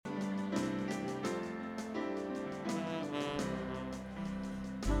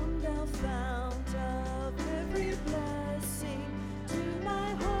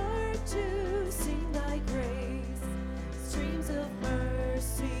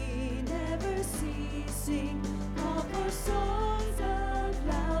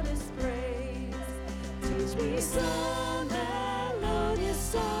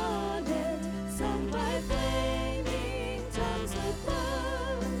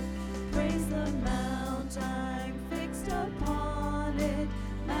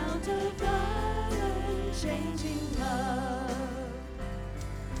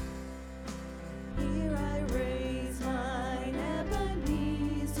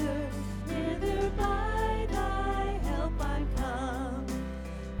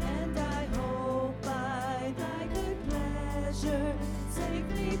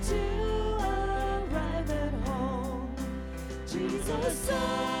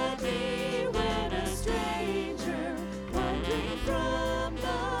me when a stranger, wandering from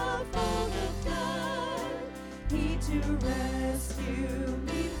the fold of God. He to rescue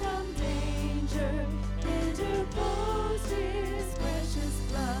me from danger, interposed his precious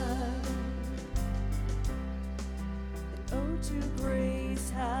blood. And oh, to grace,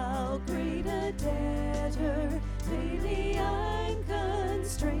 how great a debtor daily I'm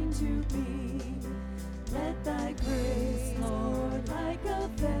constrained to be. Let thy grace, Lord, like a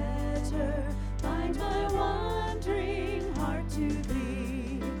fetter, bind my wandering heart to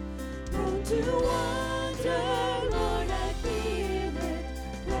thee. Prone to wander, Lord, I feel it.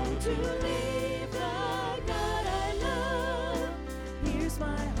 Prone to leave the God I love. Here's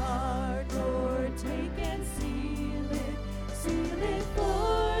my heart, Lord, take and seal it. Seal it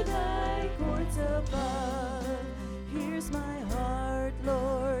for thy courts above. Here's my heart,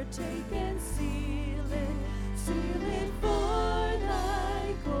 Lord, take and seal it. Seal it for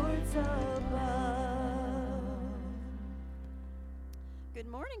thy courts above. Good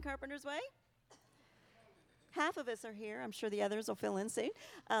morning, Carpenter's Way. Half of us are here. I'm sure the others will fill in soon.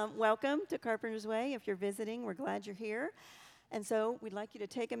 Welcome to Carpenter's Way. If you're visiting, we're glad you're here. And so we'd like you to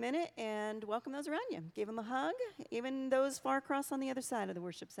take a minute and welcome those around you. Give them a hug. Even those far across on the other side of the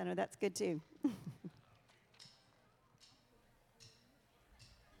worship center, that's good too.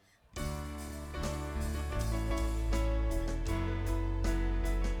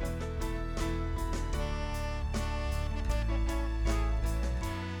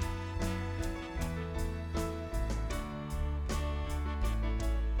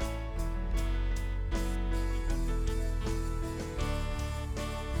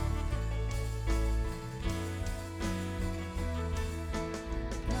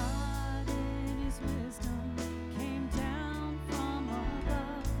 God in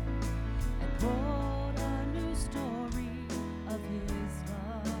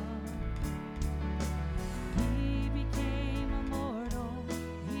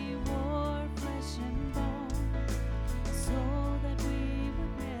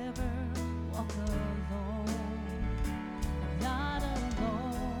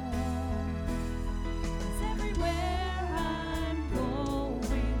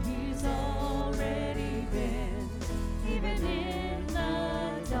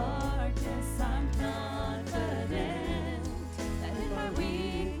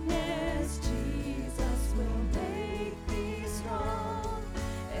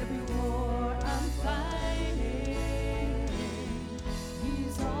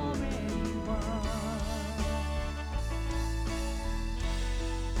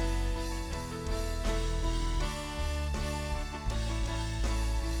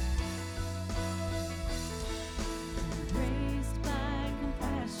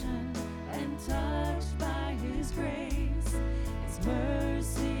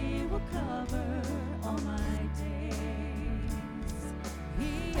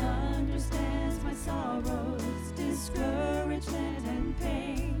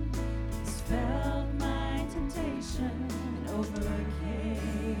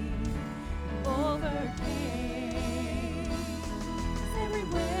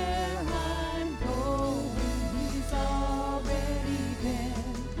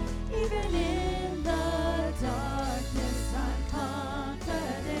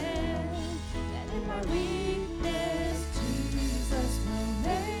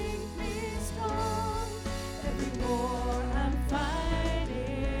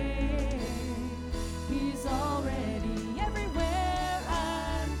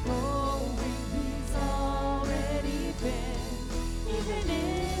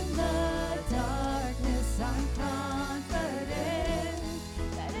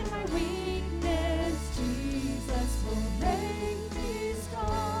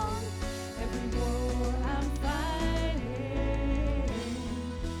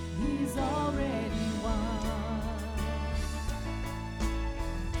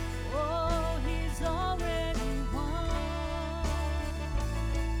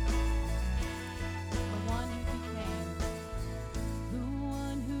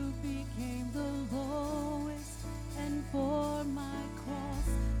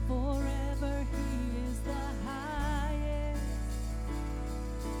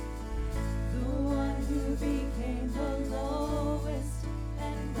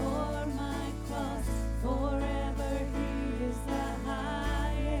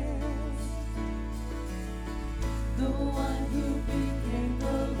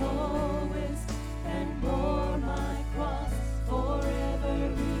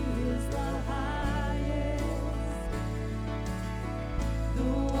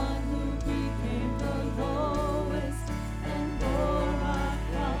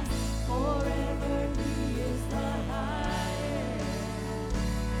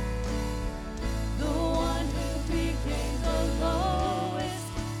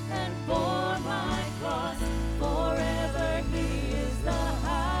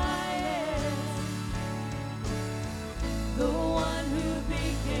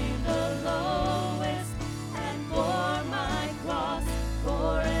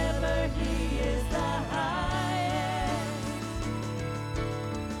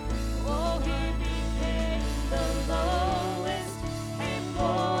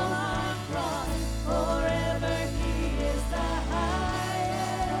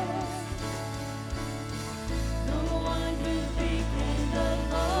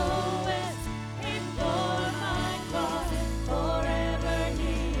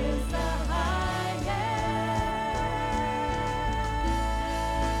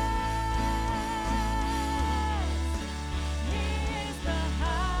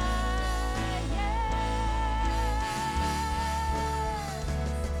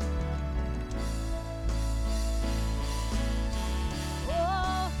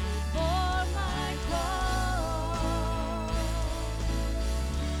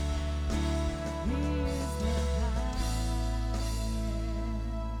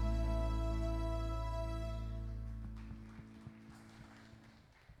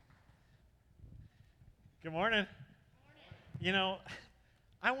Good morning. You know,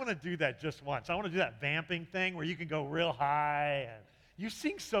 I want to do that just once. I want to do that vamping thing where you can go real high. And you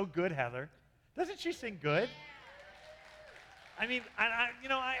sing so good, Heather. Doesn't she sing good? I mean, I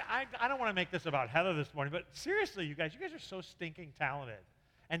don't want to make this about Heather this morning, but seriously, you guys are so stinking talented.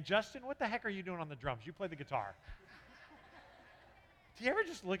 And Justin, what the heck are you doing on the drums? You play the guitar. Do you ever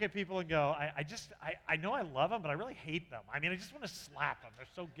just look at people and go, I know I love them, but I really hate them. I mean, I just want to slap them. They're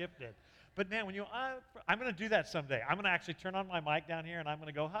so gifted. But man, when I'm going to do that someday. I'm going to actually turn on my mic down here, and I'm going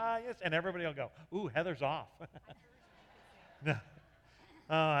to go, hi, yes, and everybody will go, ooh, Heather's off. No.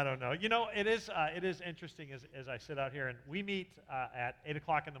 Oh, I don't know. You know, it is interesting as I sit out here, and we meet at 8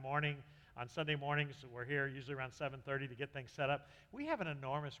 o'clock in the morning on Sunday mornings. We're here usually around 7:30 to get things set up. We have an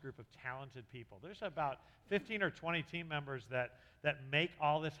enormous group of talented people. There's about 15 or 20 team members that make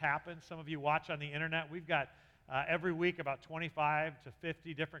all this happen. Some of you watch on the internet. We've got every week about 25 to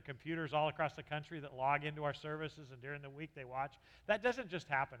 50 different computers all across the country that log into our services, and during the week they watch. That doesn't just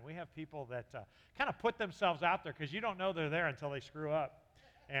happen. We have people that kind of put themselves out there because you don't know they're there until they screw up.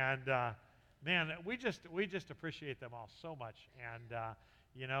 And man, we just appreciate them all so much. And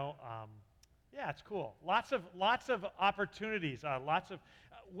yeah, it's cool. Lots of opportunities.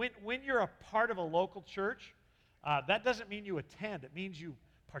 When you're a part of a local church, that doesn't mean you attend. It means you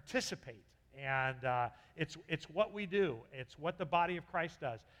participate. And it's what we do. It's what the body of Christ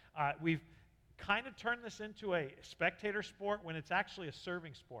does. We've kind of turned this into a spectator sport when it's actually a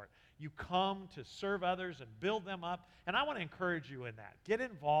serving sport. You come to serve others and build them up, and I want to encourage you in that. Get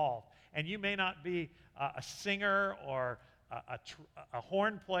involved. And you may not be a singer or a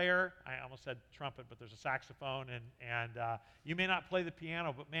horn player. I almost said trumpet, but there's a saxophone, and you may not play the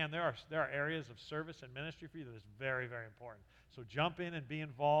piano, but man, there are areas of service and ministry for you that is very, very important. So jump in and be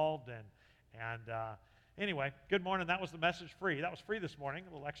involved. And anyway, good morning. That was the message free. That was free this morning,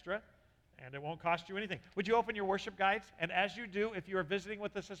 a little extra, and it won't cost you anything. Would you open your worship guides? And as you do, if you are visiting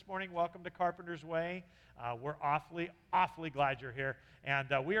with us this morning, welcome to Carpenter's Way. We're awfully glad you're here. And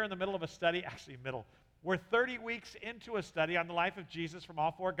we are in the middle of a study, we're 30 weeks into a study on the life of Jesus from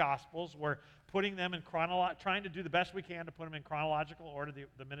all four Gospels. We're putting them in trying to do the best we can to put them in chronological order,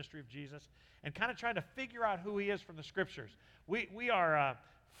 the ministry of Jesus, and kind of trying to figure out who he is from the Scriptures. We are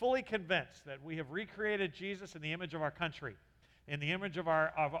fully convinced that we have recreated Jesus in the image of our country, in the image of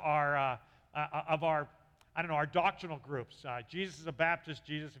our doctrinal groups. Jesus is a Baptist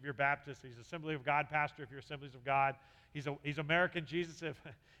Jesus if you're Baptist. He's Assembly of God pastor if you're Assemblies of God. He's American Jesus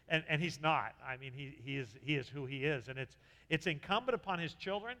and he's not. I mean, he is who he is, and it's incumbent upon his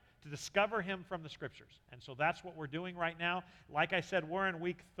children to discover him from the Scriptures. And so that's what we're doing right now. Like I said, we're in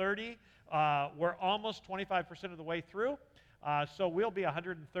week 30. We're almost 25% of the way through. So we'll be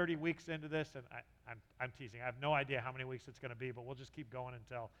 130 weeks into this, and I'm teasing. I have no idea how many weeks it's going to be, but we'll just keep going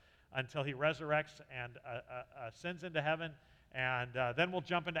until he resurrects and ascends into heaven, and then we'll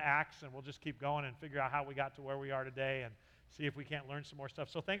jump into Acts, and we'll just keep going and figure out how we got to where we are today and see if we can't learn some more stuff.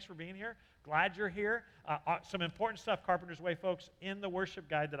 So thanks for being here. Glad you're here. Some important stuff, Carpenter's Way folks, in the worship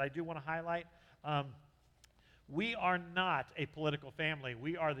guide that I do want to highlight. We are not a political family.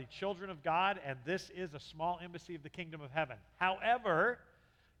 We are the children of God, and this is a small embassy of the kingdom of heaven. However,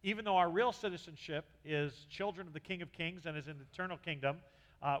 even though our real citizenship is children of the King of Kings and is in the eternal kingdom,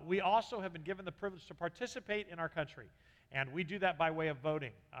 we also have been given the privilege to participate in our country, and we do that by way of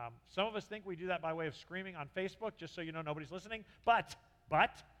voting. Some of us think we do that by way of screaming on Facebook, just so you know nobody's listening, but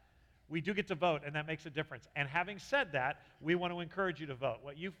we do get to vote, and that makes a difference. And having said that, we want to encourage you to vote.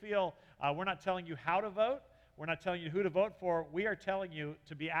 What you feel, we're not telling you how to vote. We're not telling you who to vote for. We are telling you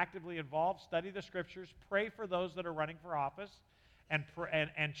to be actively involved, study the Scriptures, pray for those that are running for office, and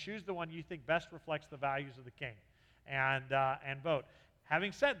choose the one you think best reflects the values of the King, and vote.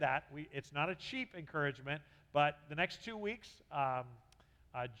 Having said that, it's not a cheap encouragement, but the next 2 weeks,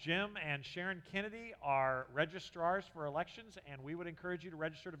 Jim and Sharon Kennedy are registrars for elections, and we would encourage you to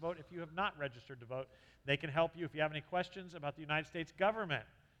register to vote if you have not registered to vote. They can help you if you have any questions about the United States government.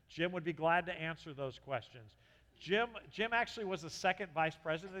 Jim would be glad to answer those questions. Jim actually was the second vice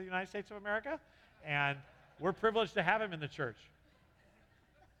president of the United States of America, and we're privileged to have him in the church.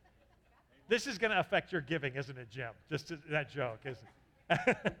 This is going to affect your giving, isn't it, Jim? That joke, isn't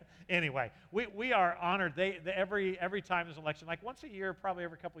it? Anyway, we are honored. Every time there's an election, like once a year, probably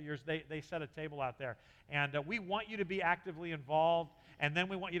every couple of years, they set a table out there. And we want you to be actively involved, and then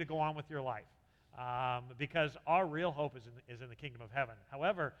we want you to go on with your life. Because our real hope is in the kingdom of heaven.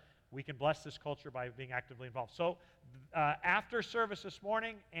 However, we can bless this culture by being actively involved. So after service this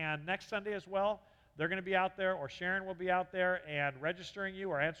morning and next Sunday as well, they're going to be out there, or Sharon will be out there and registering you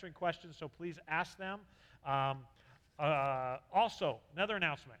or answering questions, so please ask them. Also, another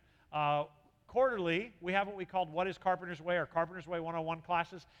announcement. quarterly, we have what we called What is Carpenter's Way or Carpenter's Way 101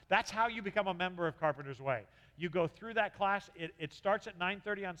 classes. That's how you become a member of Carpenter's Way. You go through that class. It starts at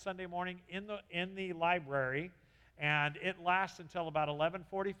 9:30 on Sunday morning in the library, and it lasts until about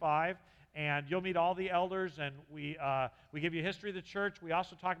 11:45. And you'll meet all the elders, and we give you a history of the church. We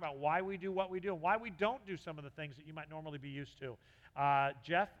also talk about why we do what we do and why we don't do some of the things that you might normally be used to.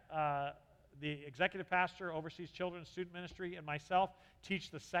 Jeff, the executive pastor, oversees children's student ministry, and myself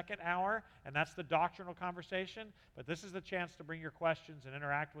teach the second hour, and that's the doctrinal conversation. But this is the chance to bring your questions and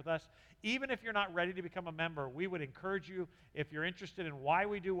interact with us. Even if you're not ready to become a member, we would encourage you, if you're interested in why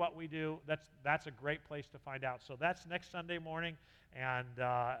we do what we do, that's a great place to find out. So that's next Sunday morning, and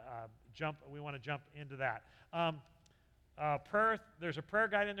we want to jump into that. There's a prayer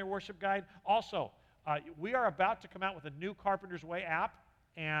guide in there, worship guide. Also, we are about to come out with a new Carpenter's Way app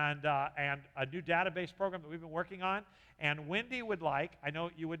and a new database program that we've been working on. And Wendy would like, I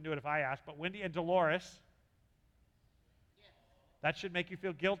know you wouldn't do it if I asked, but Wendy and Dolores, that should make you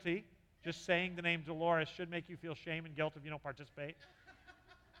feel guilty. Just saying the name Dolores should make you feel shame and guilt if you don't participate.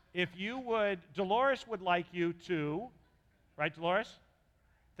 If you would, Dolores would like you to, right, Dolores?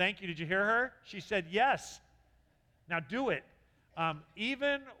 Thank you. Did you hear her? She said yes. Now do it.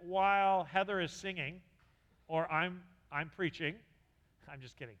 Even while Heather is singing, or I'm preaching, I'm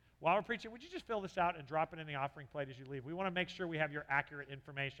just kidding. While we're preaching, would you just fill this out and drop it in the offering plate as you leave? We want to make sure we have your accurate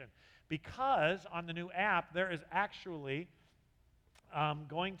information. Because on the new app, there is actually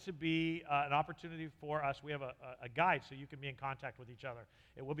going to be an opportunity for us. We have a guide so you can be in contact with each other.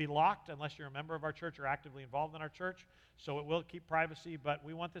 It will be locked unless you're a member of our church or actively involved in our church, so it will keep privacy, but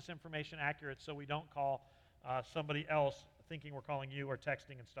we want this information accurate so we don't call somebody else thinking we're calling you or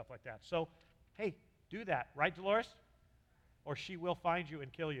texting and stuff like that. So, hey, do that. Right, Dolores? Or she will find you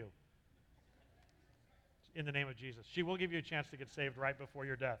and kill you. In the name of Jesus. She will give you a chance to get saved right before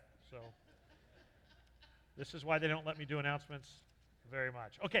your death. So, this is why they don't let me do announcements very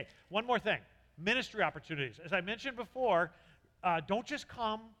much. Okay, one more thing. Ministry opportunities. As I mentioned before, don't just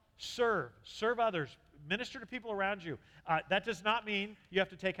come, serve. Serve others. Minister to people around you. That does not mean you have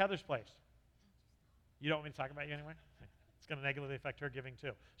to take Heather's place. You don't want me to talk about you anyway? It's going to negatively affect her giving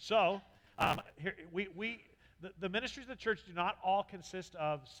too. So, here, the ministries of the church do not all consist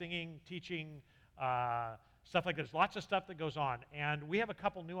of singing, teaching, stuff like that. There's lots of stuff that goes on. And we have a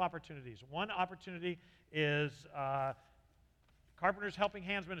couple new opportunities. One opportunity is Carpenter's Helping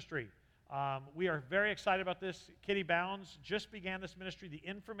Hands Ministry. We are very excited about this. Kitty Bounds just began this ministry. The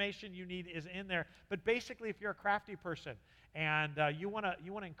information you need is in there. But basically, if you're a crafty person and you want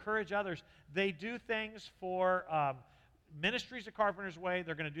to encourage others, they do things for ministries of Carpenter's Way.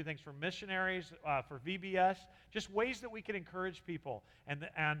 They're going to do things for missionaries, for VBS, just ways that we can encourage people.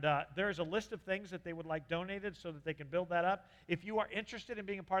 And there's a list of things that they would like donated so that they can build that up. If you are interested in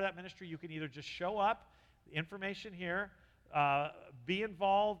being a part of that ministry, you can either just show up, the information here, be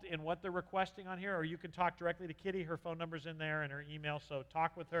involved in what they're requesting on here, or you can talk directly to Kitty. Her phone number's in there and her email, so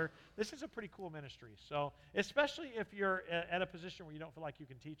talk with her. This is a pretty cool ministry. So especially if you're at a position where you don't feel like you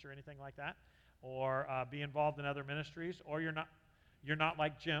can teach or anything like that, or be involved in other ministries, or you're not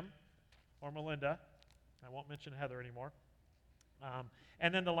like Jim or Melinda. I won't mention Heather anymore.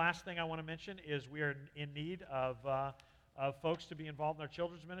 And then the last thing I want to mention is we are in need of folks to be involved in our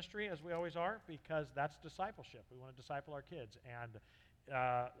children's ministry, as we always are, because that's discipleship. We want to disciple our kids. And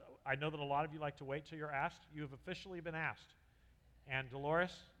I know that a lot of you like to wait till you're asked. You have officially been asked. And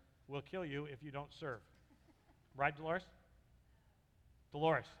Dolores will kill you if you don't serve. Right, Dolores?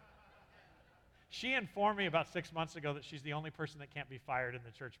 Dolores. She informed me about 6 months ago that she's the only person that can't be fired in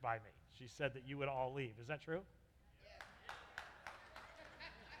the church by me. She said that you would all leave. Is that true?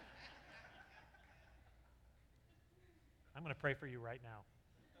 I'm going to pray for you right now.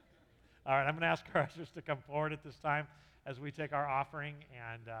 All right, I'm going to ask our ushers to come forward at this time as we take our offering,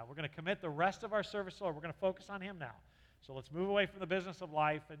 and we're going to commit the rest of our service to the Lord. We're going to focus on Him now. So let's move away from the business of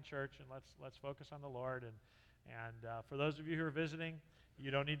life and church, and let's focus on the Lord. And for those of you who are visiting, you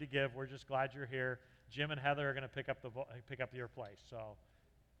don't need to give. We're just glad you're here. Jim and Heather are going to pick up your place. So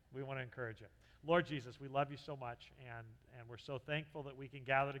we want to encourage you. Lord Jesus, we love you so much, and we're so thankful that we can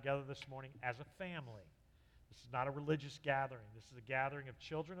gather together this morning as a family. This is not a religious gathering. This is a gathering of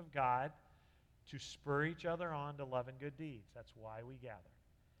children of God to spur each other on to love and good deeds. That's why we gather.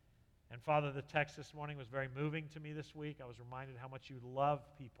 And Father, the text this morning was very moving to me this week. I was reminded how much you love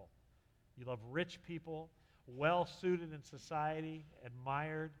people. You love rich people, well-suited in society,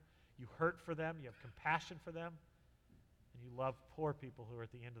 admired. You hurt for them. You have compassion for them. And you love poor people who are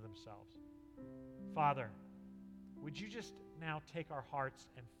at the end of themselves. Father, would you just now take our hearts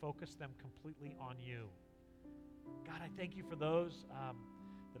and focus them completely on you? God, I thank you for those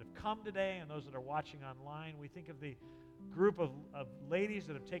that have come today and those that are watching online. We think of the group of ladies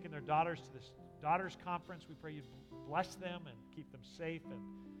that have taken their daughters to this daughters conference. We pray you bless them and keep them safe. And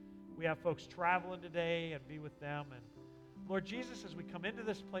we have folks traveling today, and be with them. And Lord Jesus, as we come into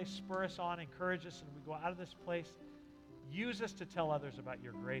this place, spur us on, encourage us, and we go out of this place, use us to tell others about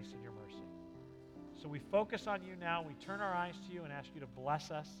your grace and your mercy. So we focus on you now. We turn our eyes to you and ask you to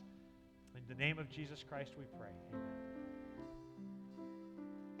bless us. In the name of Jesus Christ we pray. Amen.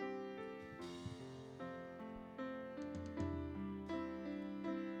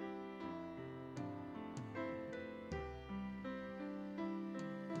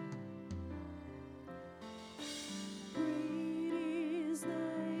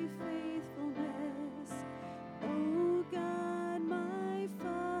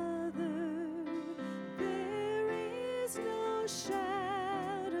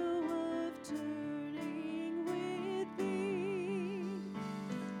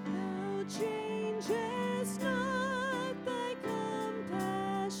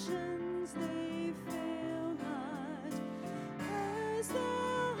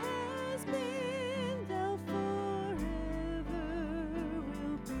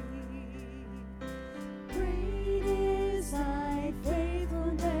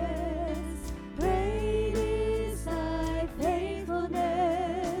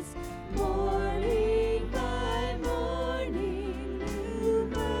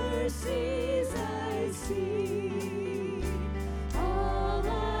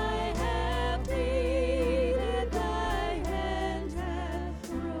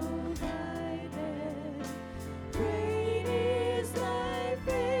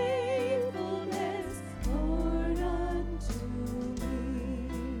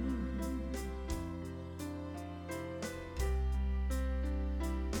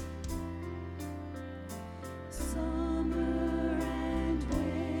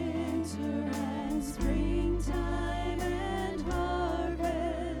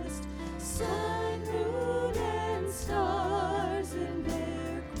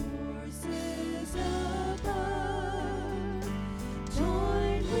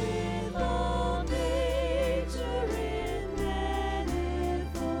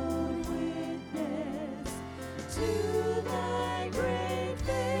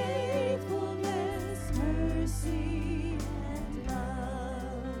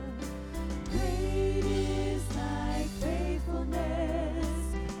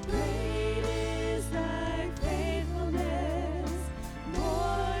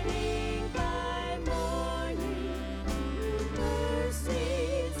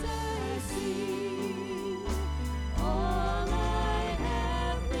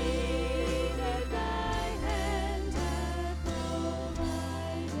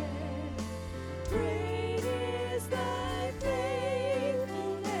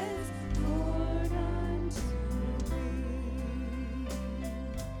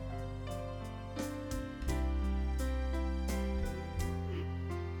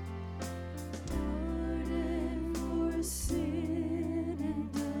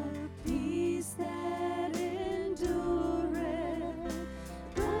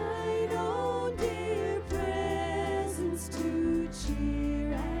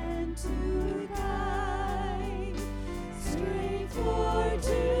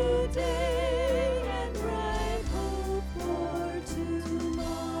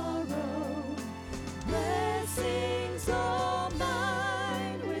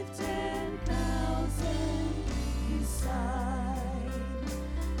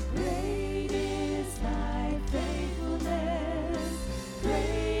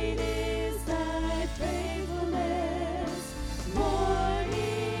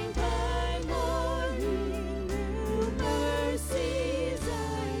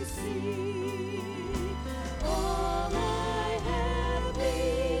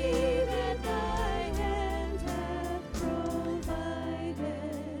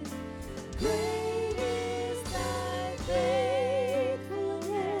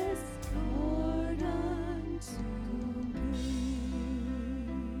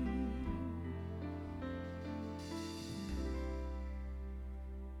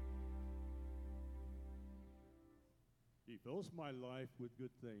 He fills my life with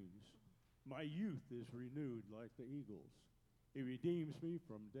good things. My youth is renewed like the eagles. He redeems me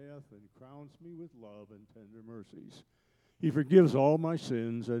from death and crowns me with love and tender mercies. He forgives all my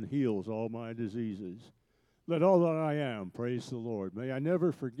sins and heals all my diseases. Let all that I am praise the Lord. May I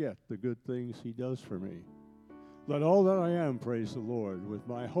never forget the good things he does for me. Let all that I am praise the Lord. With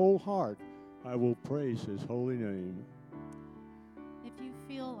my whole heart, I will praise his holy name. If you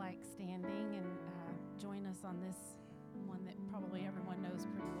feel like standing and join us on this one that probably everyone knows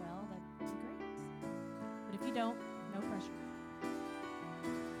pretty you don't, no pressure.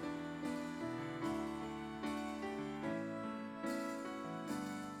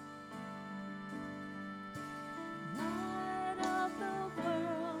 Light of the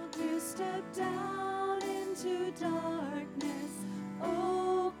world, you step down into darkness.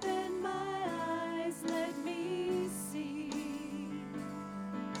 Open my eyes, let me see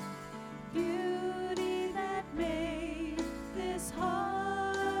beauty that made this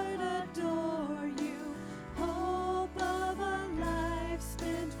heart adore you. Hope of a life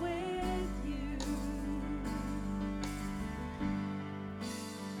spent with you.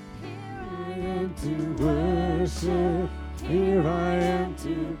 Here I am to worship. Here I am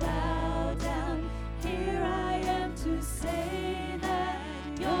to bow down. Here I am to say that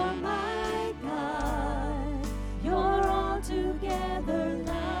you're my God. You're altogether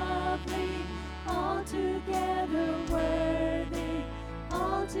lovely, altogether worthy,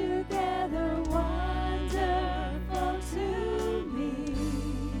 altogether wonderful to me.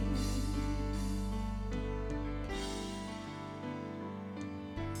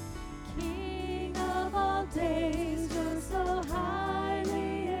 King of all days, you're so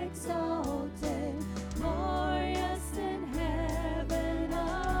highly exalted, glorious in heaven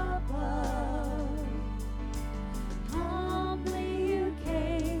above. Humbly you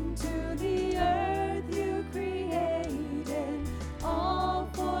came to the earth you created, all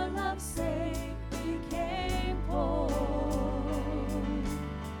for love's sake became poor.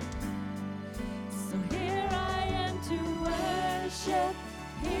 So here I am to worship,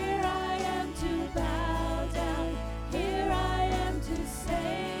 here I am to bow down, here I am to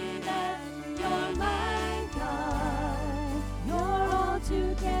say that you're my God. You're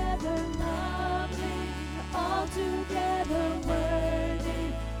altogether lovely, altogether worthy,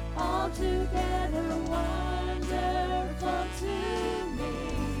 altogether wonderful to me.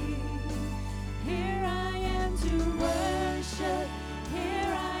 Here I am to worship,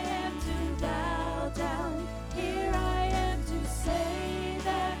 here I am to bow down, here I am to say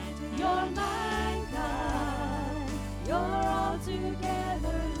that you're my God. You're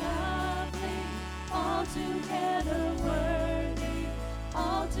altogether lovely, altogether worthy,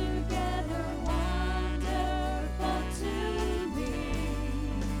 altogether wonderful to me.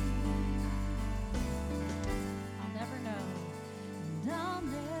 I'll never know. And I'll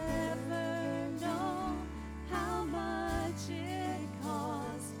never know how much it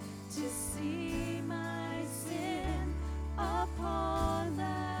cost to see my sin upon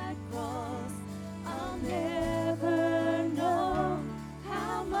that cross. I'll never know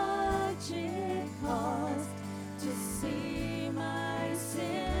how much it cost to see my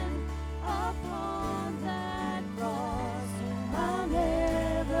sin upon that cross. I'll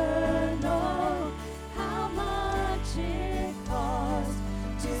never know how much it cost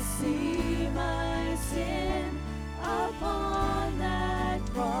to see my sin upon that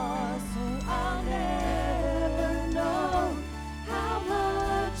cross. I'll never know how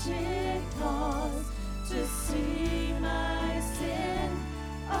much it cost to see my sin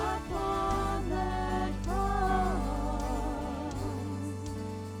upon that cross.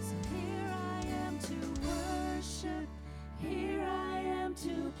 So here I am to worship, here I am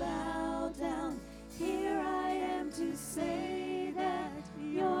to bow down, here I am to say that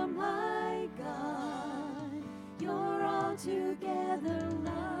you're my God. You're altogether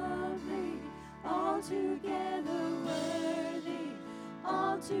lovely, altogether worthy,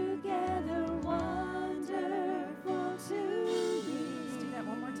 altogether wonderful to me. Let's do that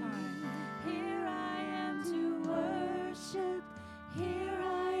one more time. Here I am to worship, here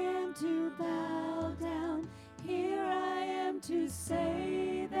I am to bow down, here I am to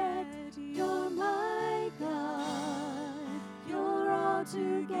say that you're my God. You're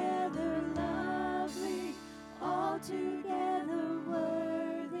altogether lovely, altogether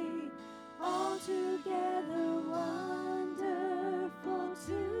worthy, altogether wonderful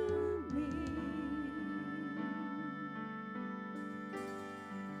to me.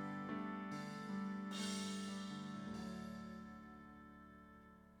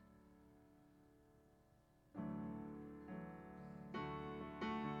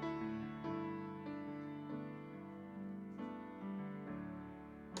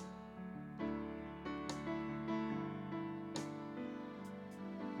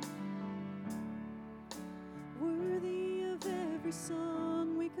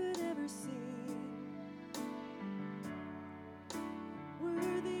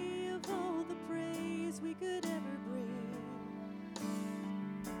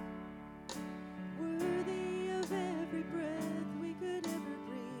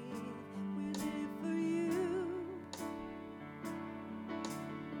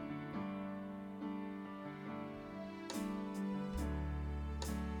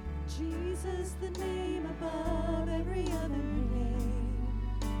 Jesus, the name above every other name.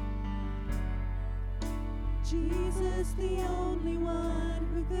 Jesus, the only one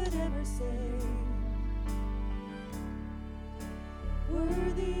who could ever save.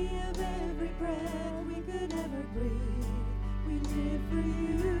 Worthy of every breath we could ever breathe. We live for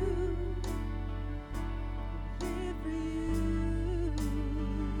you. Live for you.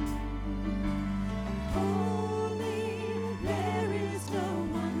 Holy, there is no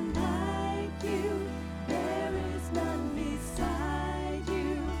one like you. There is none beside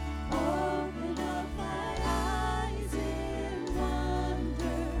you. Open up my eyes in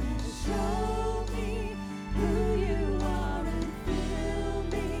wonder. Show me who you are and fill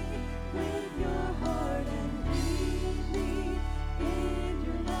me with your heart and lead me in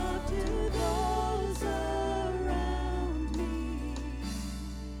your love to those around me.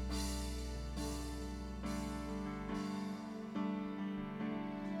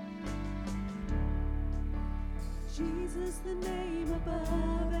 Jesus, the name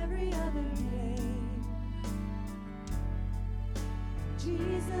above every other name.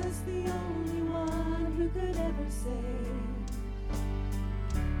 Jesus, the only one who could ever save.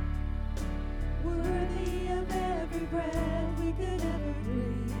 Worthy of every breath we could ever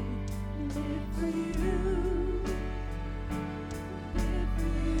breathe. We live for you. Live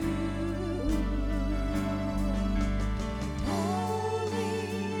for you. Holy,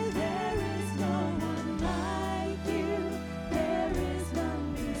 there is no one like you. There is none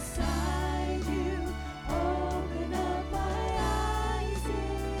beside you. Open up my eyes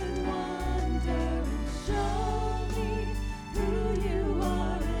in wonder and show me who you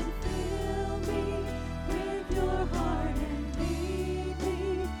are and fill me with your heart and lead me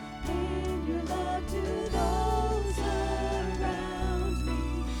in your love to those around me.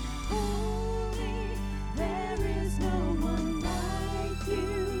 Holy, there is no one like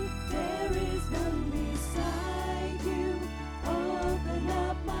you. There is none beside you. Open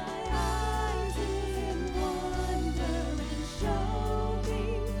up my eyes in wonder and show me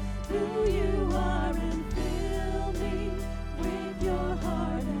who you are and fill me with your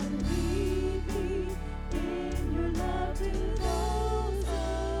heart and lead me in your love to those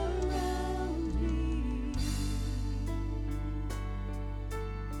around me.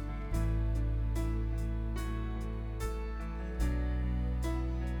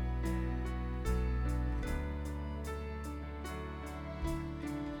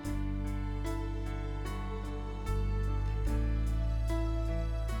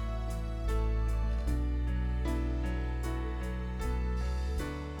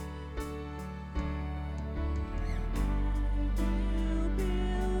 I will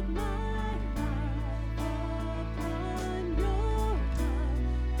build my life upon your love.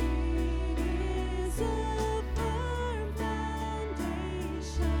 It is a firm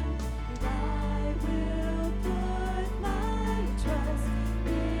foundation, and I will put my trust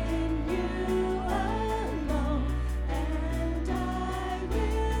in you alone, and I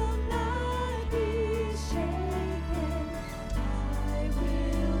will not be shaken. I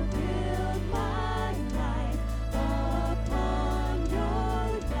will build my life upon your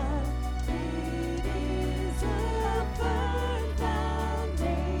love. It is a firm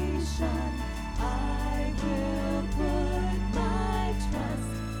foundation. I will put my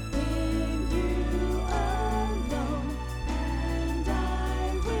trust in you alone, and I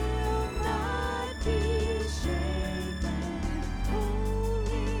will not be shaken.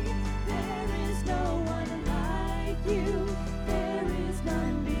 Holy, there is no one like you. There is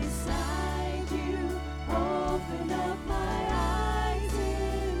none beside you. Open up my eyes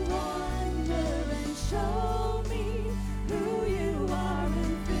in wonder and show me who you are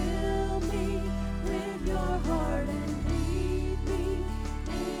and fill me with your heart and lead me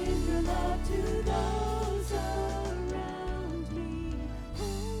in your love to those around me.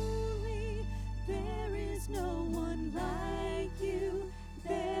 Holy, there is no one like you.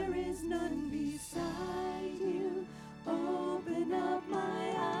 There is none beside you. Open up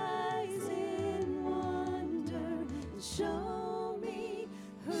my eyes in wonder and show me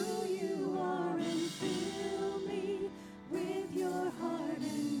who you are and fill me with your heart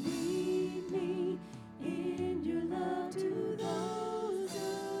and lead me in your love to those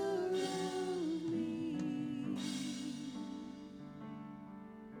around me.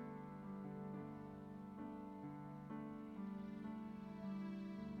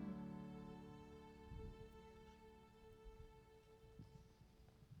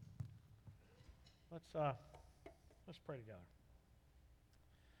 Let's pray together.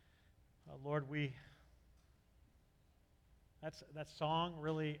 Lord, that song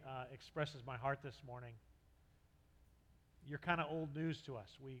really expresses my heart this morning. you're kind of old news to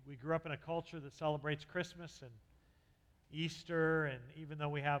us. We grew up in a culture that celebrates Christmas and Easter, and even though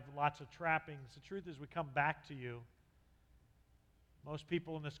we have lots of trappings, the truth is we come back to you. Most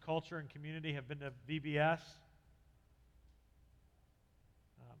people in this culture and community have been to VBS.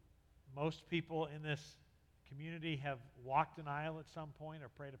 Most people in this community have walked an aisle at some point or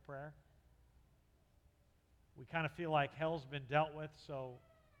prayed a prayer. We kind of feel like hell's been dealt with, so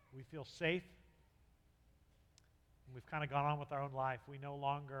we feel safe. And we've kind of gone on with our own life. We no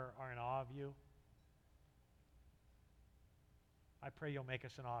longer are in awe of you. I pray you'll make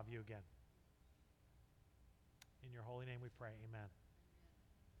us in awe of you again. In your holy name we pray, amen.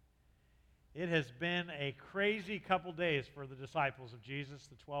 It has been a crazy couple days for the disciples of Jesus,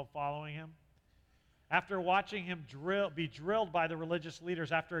 the 12 following him. After watching him be drilled by the religious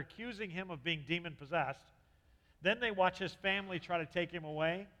leaders, after accusing him of being demon-possessed, then they watch his family try to take him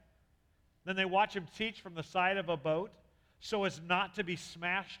away. Then they watch him teach from the side of a boat so as not to be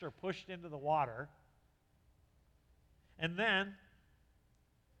smashed or pushed into the water. And then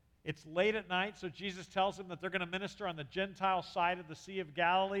it's late at night, so Jesus tells them that they're going to minister on the Gentile side of the Sea of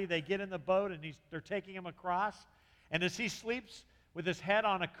Galilee. They get in the boat, and they're taking him across. And as he sleeps with his head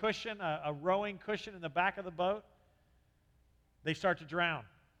on a cushion, a rowing cushion in the back of the boat, they start to drown.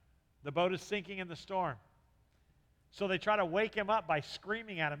 The boat is sinking in the storm. So they try to wake him up by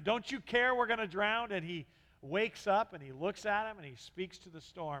screaming at him, "Don't you care we're going to drown?" And he wakes up, and he looks at him, and he speaks to the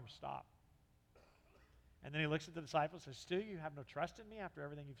storm, "Stop." And then he looks at the disciples and says, "Still, you have no trust in me after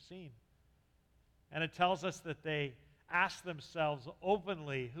everything you've seen?" And it tells us that they ask themselves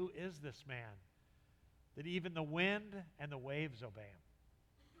openly, "Who is this man that even the wind and the waves obey him?"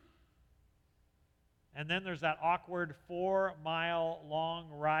 And then there's that awkward 4-mile-long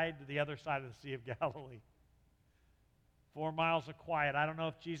ride to the other side of the Sea of Galilee. 4 miles of quiet. I don't know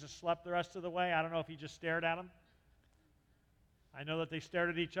if Jesus slept the rest of the way. I don't know if he just stared at them. I know that they stared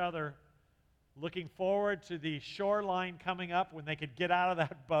at each other, looking forward to the shoreline coming up when they could get out of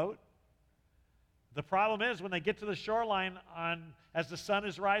that boat. The problem is when they get to the shoreline as the sun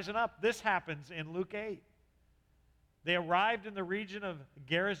is rising up, this happens in Luke 8. They arrived in the region of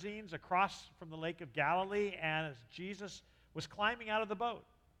Gerasenes across from the Lake of Galilee, and as Jesus was climbing out of the boat,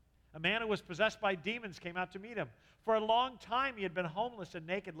 a man who was possessed by demons came out to meet him. For a long time he had been homeless and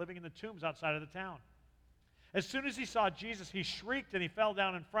naked, living in the tombs outside of the town. As soon as he saw Jesus, he shrieked and he fell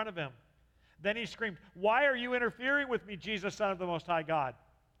down in front of him. Then he screamed, "Why are you interfering with me, Jesus, Son of the Most High God?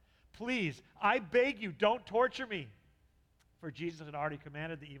 Please, I beg you, don't torture me." For Jesus had already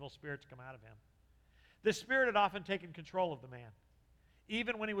commanded the evil spirit to come out of him. The spirit had often taken control of the man.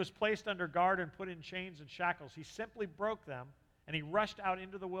 Even when he was placed under guard and put in chains and shackles, he simply broke them, and he rushed out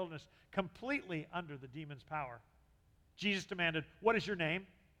into the wilderness, completely under the demon's power. Jesus demanded, "What is your name?"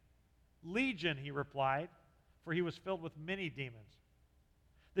 "Legion," he replied, for he was filled with many demons.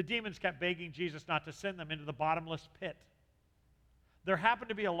 The demons kept begging Jesus not to send them into the bottomless pit. There happened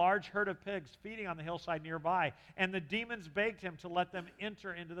to be a large herd of pigs feeding on the hillside nearby, and the demons begged him to let them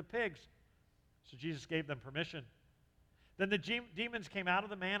enter into the pigs. So Jesus gave them permission. Then the demons came out of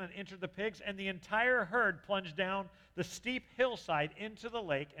the man and entered the pigs, and the entire herd plunged down the steep hillside into the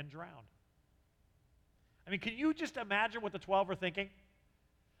lake and drowned. I mean, can you just imagine what the 12 are thinking?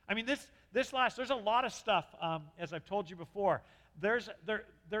 I mean, there's a lot of stuff, as I've told you before. There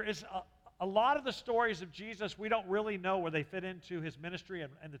is a lot of the stories of Jesus we don't really know where they fit into his ministry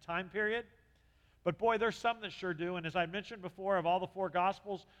and the time period. But boy, there's some that sure do. And as I mentioned before, of all the 4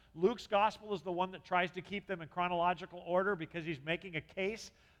 Gospels, Luke's Gospel is the one that tries to keep them in chronological order because he's making a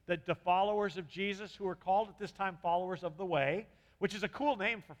case that the followers of Jesus, who are called at this time followers of the way, which is a cool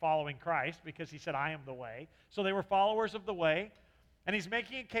name for following Christ because he said, "I am the way." So they were followers of the way. And he's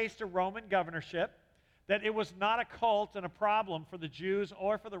making a case to Roman governorship that it was not a cult and a problem for the Jews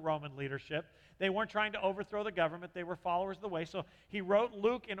or for the Roman leadership. They weren't trying to overthrow the government. They were followers of the way. So he wrote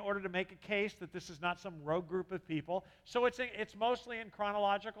Luke in order to make a case that this is not some rogue group of people. So it's mostly in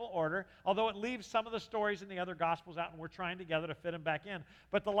chronological order, although it leaves some of the stories in the other Gospels out, and we're trying together to fit them back in.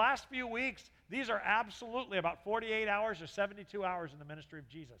 But the last few weeks, these are absolutely about 48 hours or 72 hours in the ministry of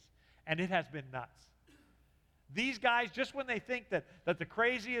Jesus. And it has been nuts. These guys, just when they think that the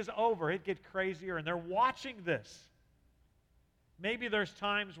crazy is over, it gets crazier, and they're watching this. Maybe there's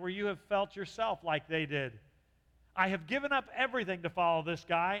times where you have felt yourself like they did. I have given up everything to follow this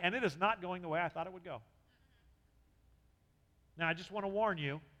guy, and it is not going the way I thought it would go. Now, I just want to warn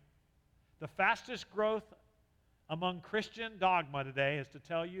you, the fastest growth among Christian dogma today is to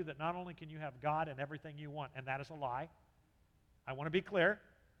tell you that not only can you have God and everything you want, and that is a lie. I want to be clear.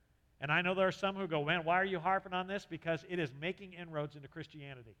 And I know there are some who go, "Man, why are you harping on this?" Because it is making inroads into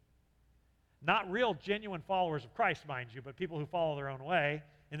Christianity. Not real, genuine followers of Christ, mind you, but people who follow their own way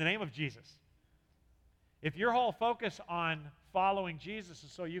in the name of Jesus. If your whole focus on following Jesus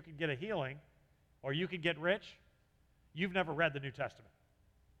is so you can get a healing or you can get rich, you've never read the New Testament.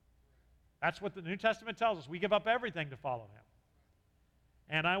 That's what the New Testament tells us. We give up everything to follow him.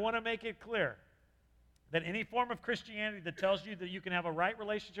 And I want to make it clear that any form of Christianity that tells you that you can have a right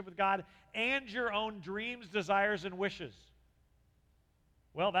relationship with God and your own dreams, desires, and wishes,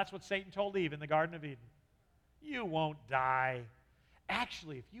 well, that's what Satan told Eve in the Garden of Eden. You won't die.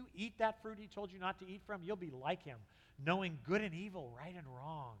 Actually, if you eat that fruit he told you not to eat from, you'll be like him, knowing good and evil, right and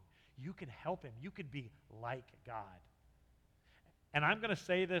wrong. You can help him. You can be like God. And I'm going to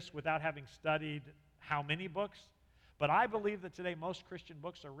say this without having studied how many books, but I believe that today most Christian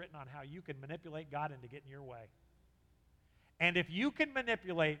books are written on how you can manipulate God into getting your way. And if you can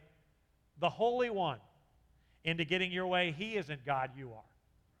manipulate the Holy One into getting your way, he isn't God, you are.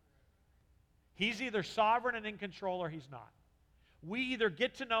 He's either sovereign and in control or he's not. We either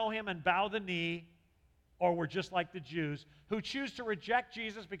get to know him and bow the knee, or we're just like the Jews who choose to reject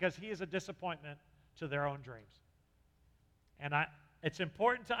Jesus because he is a disappointment to their own dreams. And it's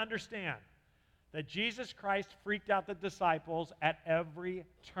important to understand that Jesus Christ freaked out the disciples at every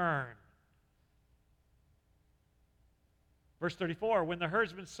turn. Verse 34, when the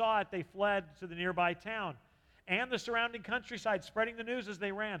herdsmen saw it, they fled to the nearby town and the surrounding countryside, spreading the news as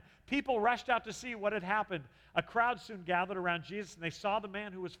they ran. People rushed out to see what had happened. A crowd soon gathered around Jesus, and they saw the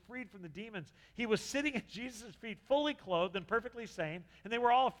man who was freed from the demons. He was sitting at Jesus' feet, fully clothed and perfectly sane, and they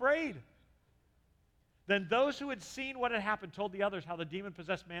were all afraid. Then those who had seen what had happened told the others how the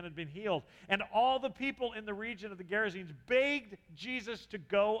demon-possessed man had been healed. And all the people in the region of the Gerasenes begged Jesus to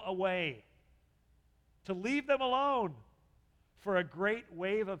go away, to leave them alone, for a great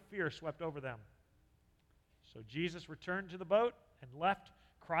wave of fear swept over them. So Jesus returned to the boat and left,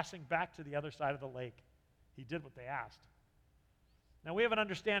 crossing back to the other side of the lake. He did what they asked. Now, we have an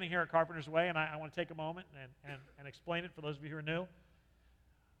understanding here at Carpenter's Way, and I want to take a moment and explain it for those of you who are new.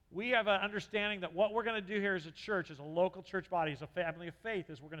 We have an understanding that what we're going to do here as a church, as a local church body, as a family of faith,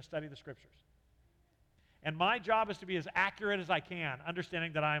 is we're going to study the Scriptures. And my job is to be as accurate as I can,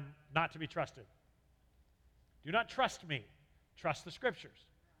 understanding that I'm not to be trusted. Do not trust me. Trust the Scriptures.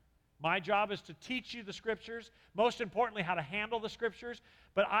 My job is to teach you the Scriptures, most importantly, how to handle the Scriptures,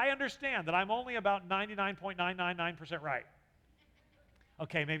 but I understand that I'm only about 99.999% right.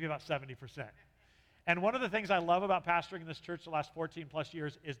 Okay, maybe about 70%. And one of the things I love about pastoring in this church the last 14 plus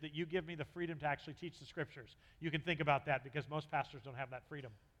years is that you give me the freedom to actually teach the Scriptures. You can think about that because most pastors don't have that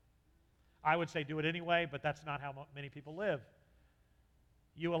freedom. I would say do it anyway, but that's not how many people live.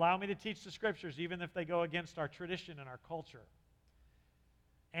 You allow me to teach the Scriptures even if they go against our tradition and our culture.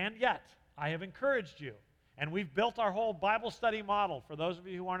 And yet, I have encouraged you, and we've built our whole Bible study model. For those of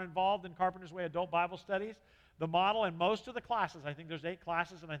you who aren't involved in Carpenter's Way adult Bible studies, the model in most of the classes, I think there's 8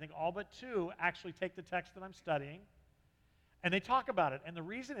 classes, and I think all but 2 actually take the text that I'm studying, and they talk about it. And the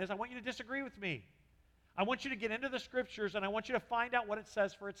reason is I want you to disagree with me. I want you to get into the Scriptures, and I want you to find out what it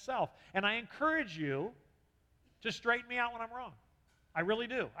says for itself. And I encourage you to straighten me out when I'm wrong. I really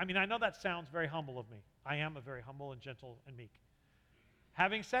do. I mean, I know that sounds very humble of me. I am a very humble and gentle and meek.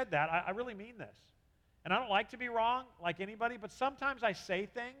 Having said that, I really mean this. And I don't like to be wrong like anybody, but sometimes I say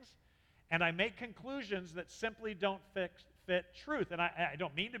things and I make conclusions that simply don't fit truth. And I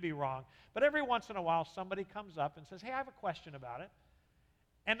don't mean to be wrong, but every once in a while somebody comes up and says, hey, I have a question about it.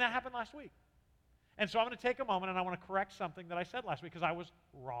 And that happened last week. And so I'm going to take a moment and I want to correct something that I said last week because I was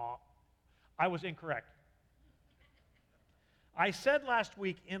wrong. I was incorrect. I said last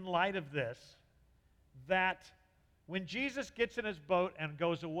week in light of this that when Jesus gets in his boat and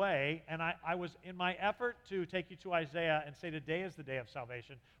goes away, and I was in my effort to take you to Isaiah and say today is the day of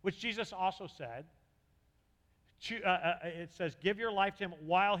salvation, which Jesus also said, it says, give your life to him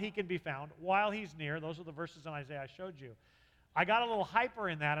while he can be found, while he's near. Those are the verses in Isaiah I showed you. I got a little hyper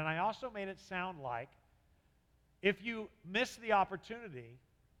in that, and I also made it sound like if you miss the opportunity,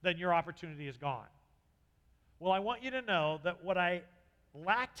 then your opportunity is gone. Well, I want you to know that what I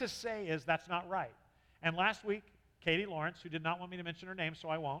lack to say is that's not right. And last week, Katie Lawrence, who did not want me to mention her name, so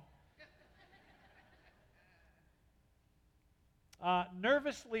I won't,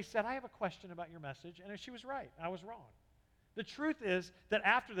 nervously said, I have a question about your message, and she was right. I was wrong. The truth is that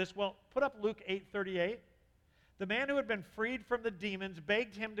after this, well, put up Luke 8:38. The man who had been freed from the demons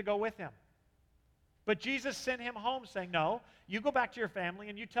begged him to go with him. But Jesus sent him home saying, no, you go back to your family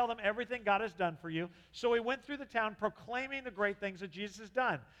and you tell them everything God has done for you. So he went through the town proclaiming the great things that Jesus has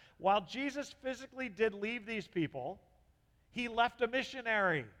done. While Jesus physically did leave these people, he left a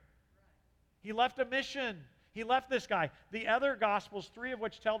missionary. He left a mission. He left this guy. The other Gospels, 3 of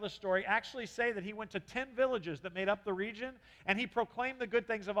which tell this story, actually say that he went to 10 villages that made up the region, and he proclaimed the good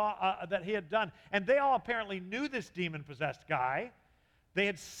things of all, that he had done. And they all apparently knew this demon-possessed guy. They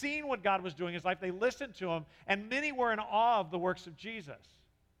had seen what God was doing in his life. They listened to him, and many were in awe of the works of Jesus.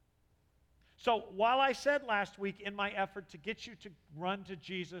 So while I said last week in my effort to get you to run to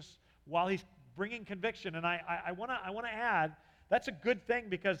Jesus while he's bringing conviction, and I want to add, that's a good thing,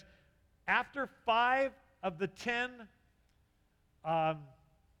 because after 5 of the 10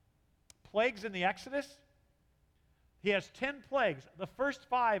 plagues in the Exodus, he has 10 plagues. The first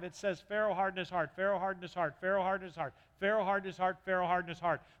 5, it says Pharaoh hardened his heart, Pharaoh hardened his heart, Pharaoh hardened his heart, Pharaoh hardened his heart, Pharaoh hardened his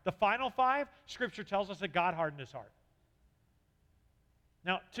heart. The final 5, Scripture tells us that God hardened his heart.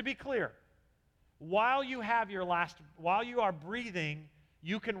 Now, to be clear, while you are breathing,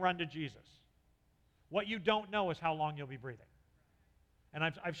 you can run to Jesus. What you don't know is how long you'll be breathing. And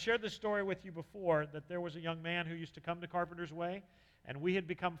I've shared this story with you before, that there was a young man who used to come to Carpenter's Way, and we had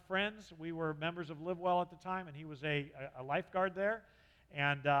become friends. We were members of Live Well at the time, and he was a lifeguard there.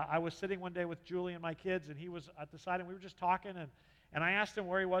 And I was sitting one day with Julie and my kids, and he was at the side, and we were just talking, and I asked him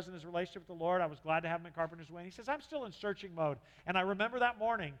where he was in his relationship with the Lord. I was glad to have him in Carpenter's Way. And he says, I'm still in searching mode. And I remember that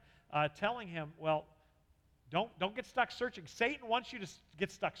morning telling him, well, don't get stuck searching. Satan wants you to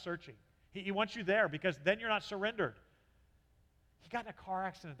get stuck searching. He wants you there, because then you're not surrendered. He got in a car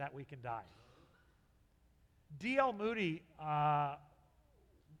accident that week and died. D.L. Moody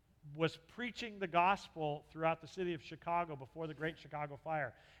was preaching the gospel throughout the city of Chicago before the Great Chicago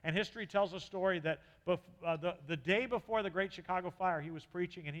Fire. And history tells a story that the day before the Great Chicago Fire, he was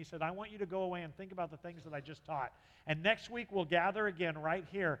preaching, and he said, I want you to go away and think about the things that I just taught. And next week we'll gather again right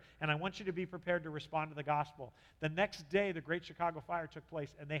here, and I want you to be prepared to respond to the gospel. The next day, the Great Chicago Fire took place,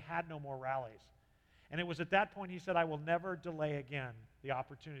 and they had no more rallies. And it was at that point he said, I will never delay again the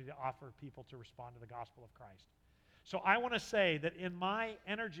opportunity to offer people to respond to the gospel of Christ. So I want to say that in my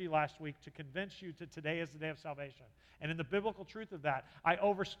energy last week to convince you that today is the day of salvation, and in the biblical truth of that, I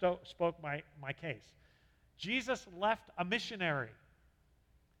overspoke my case. Jesus left a missionary.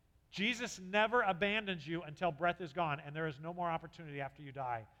 Jesus never abandons you until breath is gone, and there is no more opportunity after you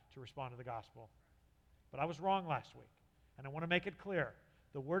die to respond to the gospel. But I was wrong last week, and I want to make it clear.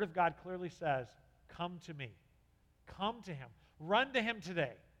 The Word of God clearly says, come to me. Come to him. Run to him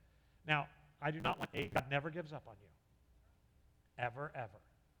today. Now, I do not want God never gives up on you. Ever, ever.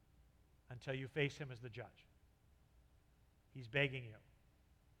 Until you face him as the judge. He's begging you.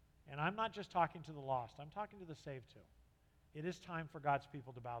 And I'm not just talking to the lost. I'm talking to the saved too. It is time for God's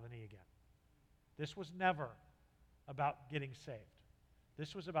people to bow the knee again. This was never about getting saved.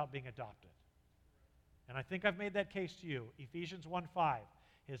 This was about being adopted. And I think I've made that case to you. Ephesians 1:5.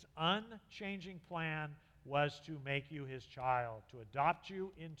 His unchanging plan was to make you his child, to adopt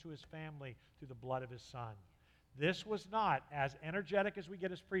you into his family through the blood of his Son. This was not as energetic as we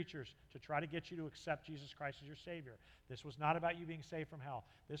get as preachers to try to get you to accept Jesus Christ as your Savior. This was not about you being saved from hell.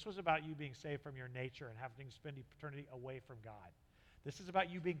 This was about you being saved from your nature and having to spend eternity away from God. This is about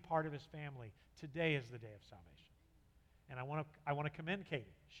you being part of his family. Today is the day of salvation. And I want to commend Katie.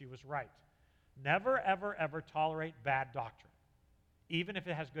 She was right. Never, ever, ever tolerate bad doctrine, even if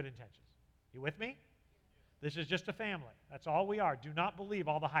it has good intentions. You with me? This is just a family. That's all we are. Do not believe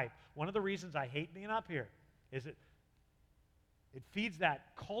all the hype. One of the reasons I hate being up here is it feeds that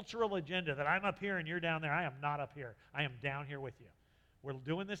cultural agenda that I'm up here and you're down there. I am not up here. I am down here with you. We're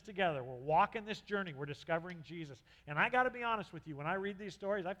doing this together. We're walking this journey. We're discovering Jesus. And I got to be honest with you. When I read these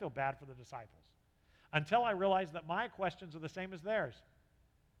stories, I feel bad for the disciples. Until I realize that my questions are the same as theirs.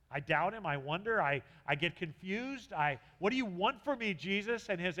 I doubt him. I wonder. I get confused. What do you want from me, Jesus?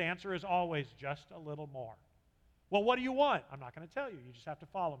 And his answer is always, just a little more. Well, what do you want? I'm not going to tell you. You just have to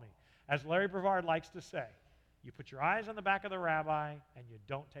follow me. As Larry Brevard likes to say, you put your eyes on the back of the rabbi and you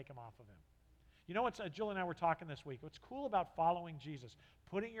don't take them off of him. You know what, Jill and I were talking this week. What's cool about following Jesus,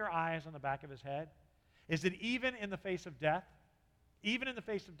 putting your eyes on the back of his head, is that even in the face of death,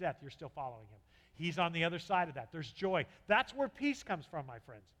 you're still following him. He's on the other side of that. There's joy. That's where peace comes from, my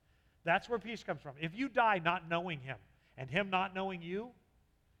friends. That's where peace comes from. If you die not knowing him and him not knowing you,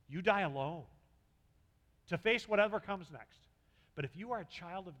 you die alone to face whatever comes next. But if you are a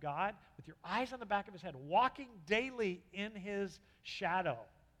child of God, with your eyes on the back of his head, walking daily in his shadow,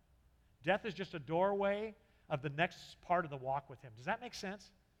 death is just a doorway of the next part of the walk with him. Does that make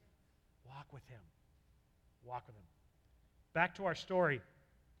sense? Walk with him. Walk with him. Back to our story.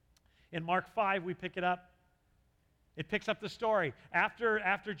 In Mark 5, we pick it up. It picks up the story.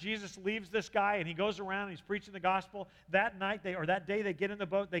 After Jesus leaves this guy and he goes around and he's preaching the gospel, that day they get in the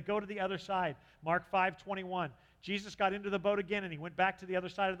boat, they go to the other side. Mark 5:21. Jesus got into the boat again, and he went back to the other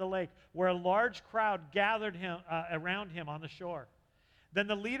side of the lake, where a large crowd gathered around him on the shore. Then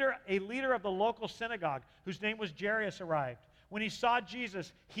a leader of the local synagogue, whose name was Jairus, arrived. When he saw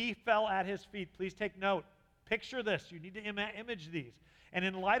Jesus, he fell at his feet. Please take note. Picture this. You need to image these. And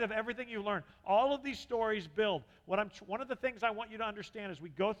in light of everything you learned, all of these stories build. One of the things I want you to understand as we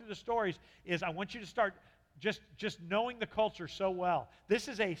go through the stories is I want you to start just knowing the culture so well. This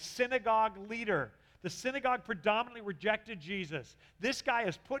is a synagogue leader. The synagogue predominantly rejected Jesus. This guy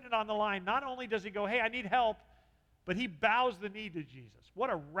is putting it on the line. Not only does he go, hey, I need help, but he bows the knee to Jesus. What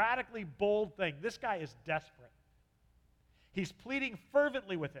a radically bold thing. This guy is desperate. He's pleading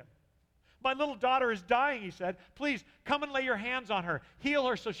fervently with him. My little daughter is dying, he said. Please, come and lay your hands on her. Heal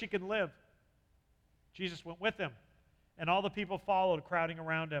her so she can live. Jesus went with him, and all the people followed, crowding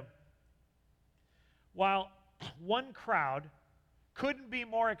around him. While one crowd couldn't be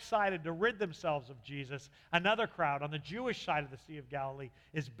more excited to rid themselves of Jesus, another crowd on the Jewish side of the Sea of Galilee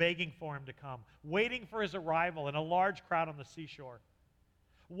is begging for him to come, waiting for his arrival in a large crowd on the seashore.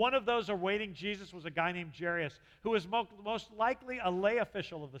 One of those awaiting Jesus was a guy named Jairus, who was most likely a lay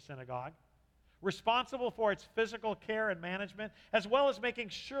official of the synagogue, responsible for its physical care and management, as well as making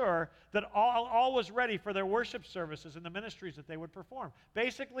sure that all was ready for their worship services and the ministries that they would perform.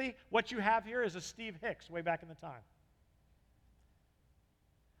 Basically, what you have here is a Steve Hicks way back in the time.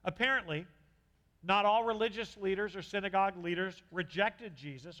 Apparently, not all religious leaders or synagogue leaders rejected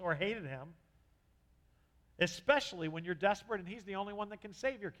Jesus or hated him, especially when you're desperate and he's the only one that can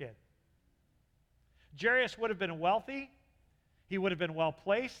save your kid. Jairus would have been wealthy, he would have been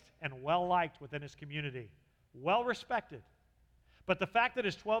well-placed and well-liked within his community, well-respected. But the fact that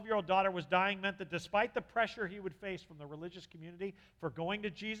his 12-year-old daughter was dying meant that despite the pressure he would face from the religious community for going to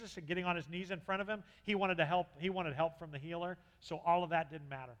Jesus and getting on his knees in front of him, he wanted help from the healer, so all of that didn't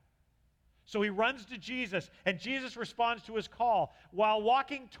matter. So he runs to Jesus, and Jesus responds to his call while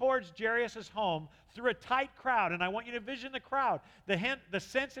walking towards Jairus' home through a tight crowd. And I want you to vision the crowd. The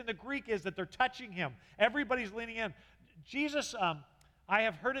sense in the Greek is that they're touching him. Everybody's leaning in. Jesus, I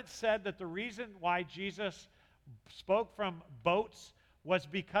have heard it said that the reason why Jesus spoke from boats was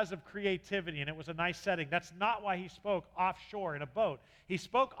because of creativity, and it was a nice setting. That's not why he spoke offshore in a boat. He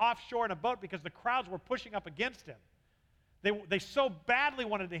spoke offshore in a boat because the crowds were pushing up against him. They so badly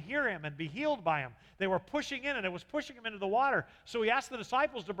wanted to hear him and be healed by him. They were pushing in, and it was pushing him into the water. So he asked the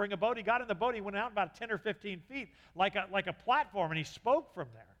disciples to bring a boat. He got in the boat. He went out about 10 or 15 feet like a platform, and he spoke from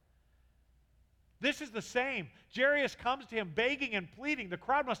there. This is the same. Jairus comes to him begging and pleading. The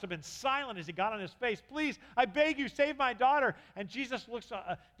crowd must have been silent as he got on his face. Please, I beg you, save my daughter. And Jesus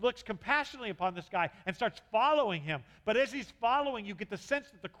looks compassionately upon this guy and starts following him. But as he's following, you get the sense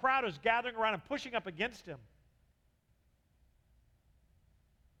that the crowd is gathering around and pushing up against him.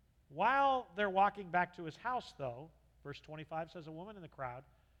 While they're walking back to his house, though, verse 25 says a woman in the crowd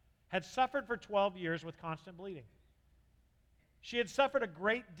had suffered for 12 years with constant bleeding. She had suffered a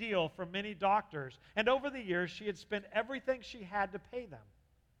great deal from many doctors, and over the years she had spent everything she had to pay them.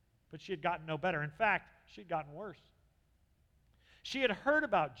 But she had gotten no better. In fact, she had gotten worse. She had heard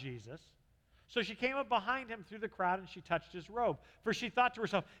about Jesus, so she came up behind him through the crowd and she touched his robe. For she thought to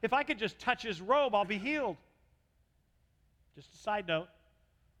herself, if I could just touch his robe, I'll be healed. Just a side note.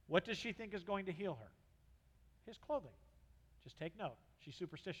 What does she think is going to heal her? His clothing. Just take note. She's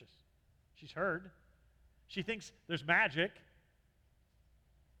superstitious. She's heard. She thinks there's magic.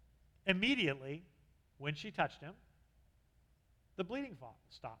 Immediately, when she touched him, the bleeding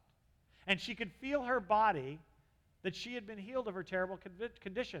stopped. And she could feel her body that she had been healed of her terrible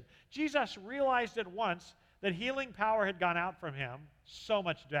condition. Jesus realized at once that healing power had gone out from him. So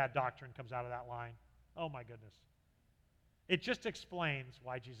much bad doctrine comes out of that line. Oh my goodness. It just explains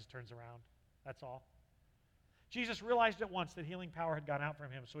why Jesus turns around. That's all. Jesus realized at once that healing power had gone out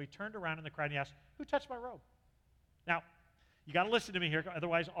from him, so he turned around in the crowd and he asked, who touched my robe? Now, you got to listen to me here,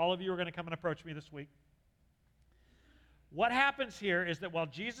 otherwise all of you are going to come and approach me this week. What happens here is that while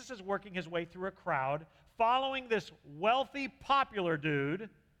Jesus is working his way through a crowd, following this wealthy, popular dude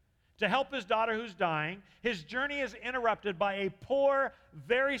to help his daughter who's dying, his journey is interrupted by a poor,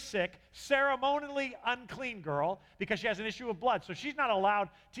 very sick, ceremonially unclean girl because she has an issue of blood. So she's not allowed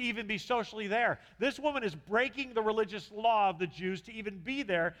to even be socially there. This woman is breaking the religious law of the Jews to even be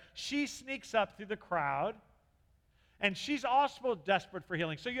there. She sneaks up through the crowd, and she's also desperate for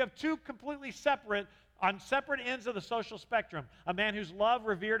healing. So you have two completely separate, on separate ends of the social spectrum, a man who's loved,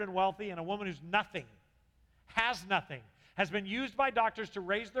 revered, and wealthy, and a woman who's nothing, has nothing, has been used by doctors to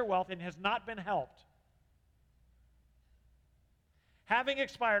raise their wealth and has not been helped. Having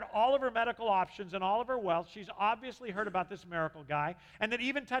expired all of her medical options and all of her wealth, she's obviously heard about this miracle guy and that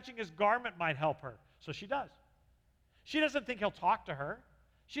even touching his garment might help her. So she does. She doesn't think he'll talk to her.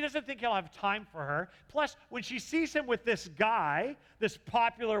 She doesn't think he'll have time for her. Plus, when she sees him with this guy, this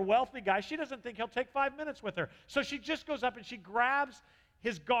popular, wealthy guy, she doesn't think he'll take 5 minutes with her. So she just goes up and she grabs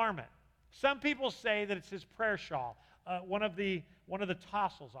his garment. Some people say that it's his prayer shawl, one of the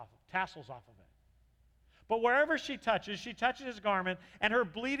tassels off of it. But wherever she touches his garment, and her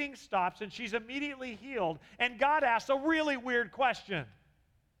bleeding stops, and she's immediately healed. And God asks a really weird question.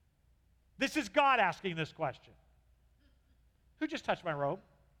 This is God asking this question. Who just touched my robe?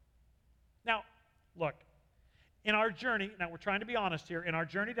 Now, look, in our journey, now we're trying to be honest here, in our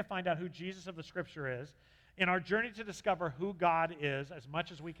journey to find out who Jesus of the Scripture is, in our journey to discover who God is as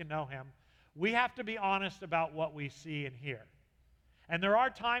much as we can know him, we have to be honest about what we see and hear. And there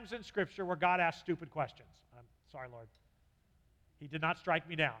are times in Scripture where God asks stupid questions. I'm sorry, Lord. He did not strike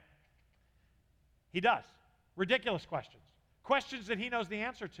me down. He does. Ridiculous questions. Questions that he knows the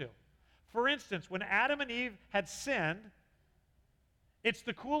answer to. For instance, when Adam and Eve had sinned, it's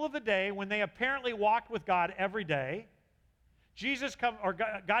the cool of the day when they apparently walked with God every day.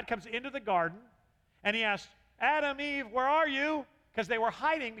 God comes into the garden and he asks, Adam, Eve, where are you? Because they were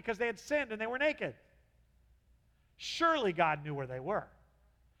hiding because they had sinned and they were naked. Surely God knew where they were.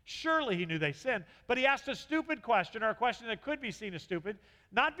 Surely he knew they sinned. But he asked a stupid question, or a question that could be seen as stupid,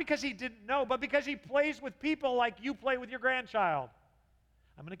 not because he didn't know, but because he plays with people like you play with your grandchild.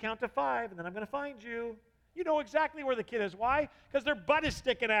 I'm going to count to 5, and then I'm going to find you. You know exactly where the kid is. Why? Because their butt is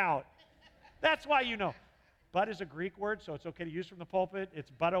sticking out. That's why you know. Butt is a Greek word, so it's okay to use from the pulpit.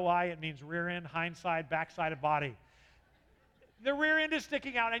 It's buttoi. It means rear end, hind side, back side of body. The rear end is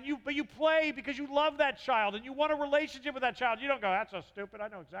sticking out, but you play because you love that child and you want a relationship with that child. You don't go, that's so stupid. I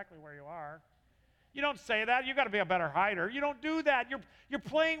know exactly where you are. You don't say that. You've got to be a better hider. You don't do that. You're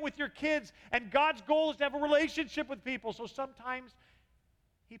playing with your kids, and God's goal is to have a relationship with people. So sometimes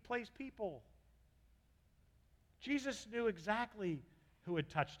he plays people. Jesus knew exactly who had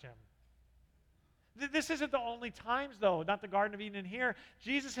touched him. This isn't the only times, though, not the Garden of Eden and here.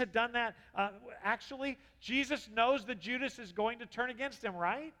 Jesus had done that. Actually, Jesus knows that Judas is going to turn against him,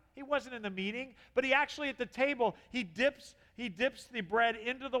 right? He wasn't in the meeting, but he actually at the table, he dips the bread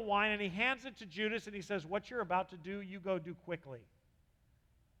into the wine and he hands it to Judas and he says, what you're about to do, you go do quickly.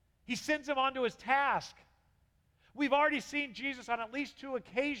 He sends him onto his task. We've already seen Jesus on at least 2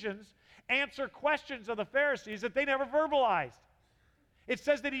 occasions answer questions of the Pharisees that they never verbalized. It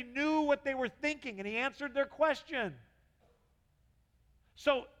says that he knew what they were thinking and he answered their question.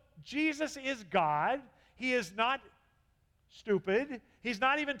 So Jesus is God. He is not stupid. He's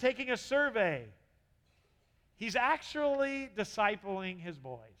not even taking a survey. He's actually discipling his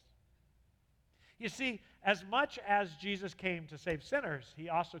boys. You see, as much as Jesus came to save sinners, he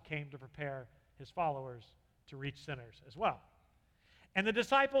also came to prepare his followers to reach sinners as well. And the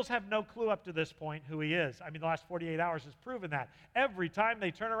disciples have no clue up to this point who he is. I mean, the last 48 hours has proven that. Every time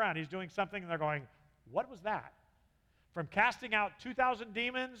they turn around, he's doing something and they're going, what was that? From casting out 2,000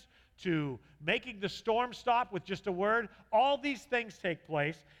 demons to making the storm stop with just a word, all these things take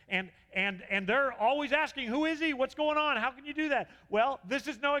place. And they're always asking, who is he? What's going on? How can you do that? Well, this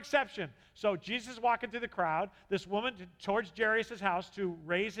is no exception. So Jesus is walking through the crowd. This woman towards Jairus' house to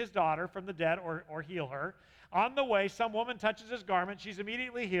raise his daughter from the dead or heal her. On the way, some woman touches his garment. She's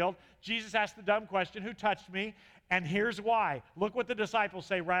immediately healed. Jesus asks the dumb question, who touched me? And here's why. Look what the disciples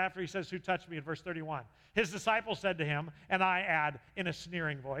say right after he says, who touched me in verse 31. His disciples said to him, and I add in a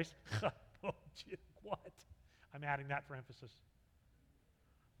sneering voice, what? I'm adding that for emphasis.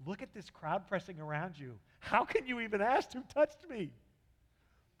 Look at this crowd pressing around you. How can you even ask who touched me?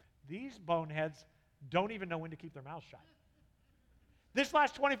 These boneheads don't even know when to keep their mouths shut. This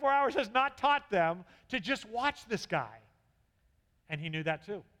last 24 hours has not taught them to just watch this guy. And he knew that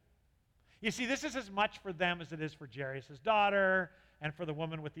too. You see, this is as much for them as it is for Jairus' daughter and for the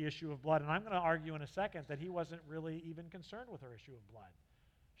woman with the issue of blood. And I'm going to argue in a second that he wasn't really even concerned with her issue of blood.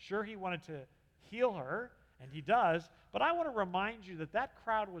 Sure, he wanted to heal her, and he does, but I want to remind you that that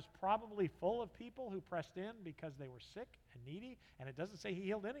crowd was probably full of people who pressed in because they were sick and needy, and it doesn't say he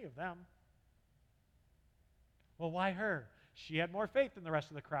healed any of them. Well, why her? She had more faith than the rest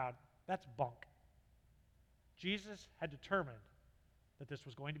of the crowd. That's bunk. Jesus had determined that this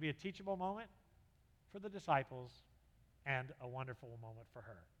was going to be a teachable moment for the disciples and a wonderful moment for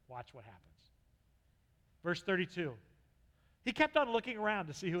her. Watch what happens. Verse 32. He kept on looking around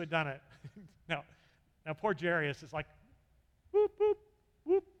to see who had done it. Now poor Jairus is like, whoop, whoop,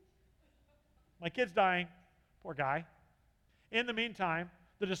 whoop. My kid's dying. Poor guy. In the meantime,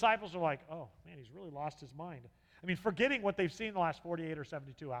 the disciples are like, oh, man, he's really lost his mind. I mean, forgetting what they've seen the last 48 or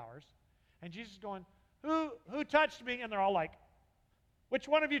 72 hours. And Jesus is going, who touched me? And they're all like, which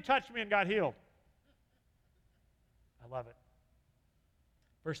one of you touched me and got healed? I love it.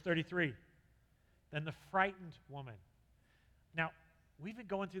 Verse 33, then the frightened woman. Now, we've been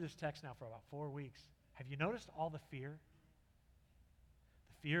going through this text now for about 4 weeks. Have you noticed all the fear?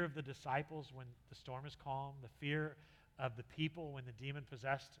 The fear of the disciples when the storm is calm, the fear of the people when the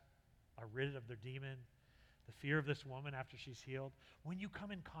demon-possessed are rid of their demon, the fear of this woman after she's healed. When you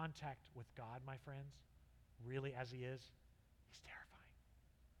come in contact with God, my friends, really as he is, he's terrifying.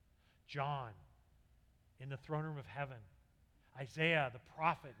 John in the throne room of heaven, Isaiah, the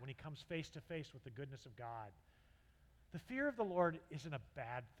prophet, when he comes face to face with the goodness of God. The fear of the Lord isn't a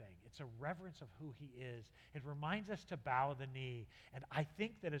bad thing. It's a reverence of who he is. It reminds us to bow the knee. And I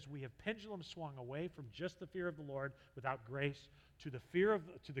think that as we have pendulum swung away from just the fear of the Lord without grace to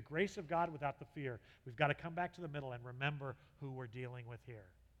the grace of God without the fear, we've got to come back to the middle and remember who we're dealing with here.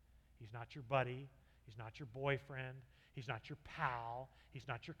 He's not your buddy. He's not your boyfriend. He's not your pal. He's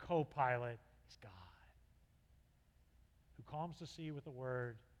not your co-pilot. He's God, who calms the sea with a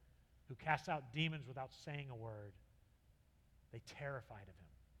word, who casts out demons without saying a word. They terrified of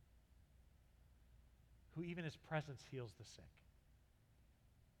him, who even his presence heals the sick.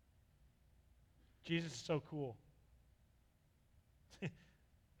 Jesus is so cool.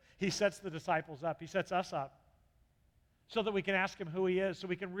 He sets the disciples up. He sets us up so that we can ask him who he is, so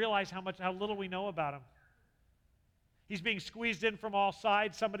we can realize how little we know about him. He's being squeezed in from all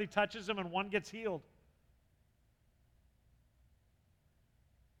sides. Somebody touches him and one gets healed.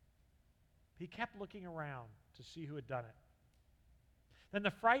 He kept looking around to see who had done it. Then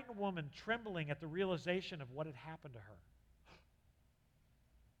the frightened woman, trembling at the realization of what had happened to her.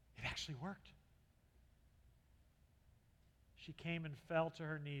 It actually worked. She came and fell to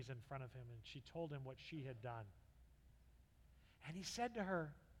her knees in front of him, and she told him what she had done. And he said to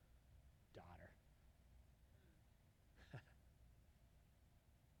her, daughter.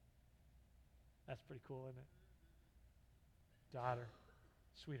 That's pretty cool, isn't it? Daughter,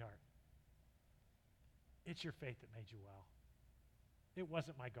 sweetheart, it's your faith that made you well. It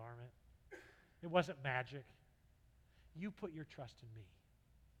wasn't my garment. It wasn't magic. You put your trust in me.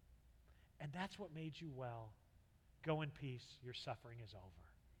 And that's what made you well. Go in peace. Your suffering is over.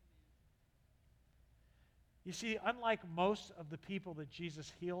 You see, unlike most of the people that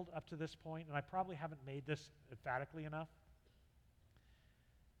Jesus healed up to this point, and I probably haven't made this emphatically enough,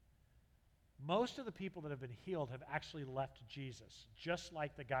 most of the people that have been healed have actually left Jesus, just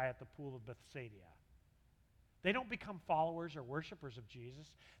like the guy at the pool of Bethsaida. They don't become followers or worshipers of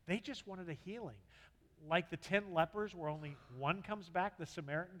Jesus. They just wanted a healing. Like the 10 lepers where only one comes back, the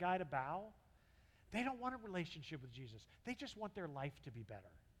Samaritan guy, to bow. They don't want a relationship with Jesus. They just want their life to be better.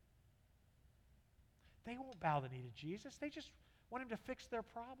 They won't bow the knee to Jesus. They just want him to fix their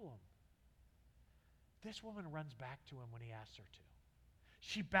problem. This woman runs back to him when he asks her to.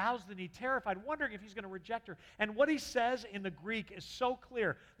 She bows the knee, terrified, wondering if he's going to reject her. And what he says in the Greek is so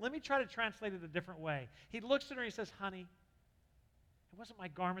clear. Let me try to translate it a different way. He looks at her and he says, honey, it wasn't my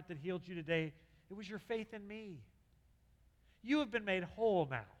garment that healed you today. It was your faith in me. You have been made whole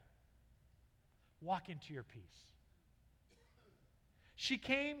now. Walk into your peace. She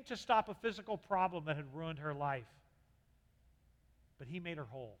came to stop a physical problem that had ruined her life. But he made her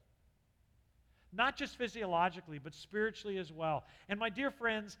whole. Not just physiologically, but spiritually as well. And my dear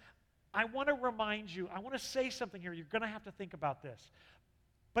friends, I want to remind you, I want to say something here. You're going to have to think about this.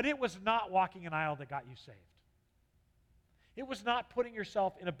 But it was not walking an aisle that got you saved. It was not putting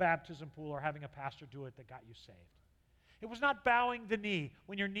yourself in a baptism pool or having a pastor do it that got you saved. It was not bowing the knee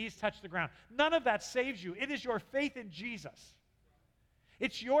when your knees touch the ground. None of that saves you. It is your faith in Jesus.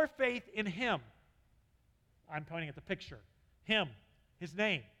 It's your faith in him. I'm pointing at the picture. Him, his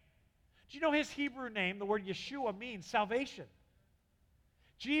name. Do you know his Hebrew name, the word Yeshua, means salvation?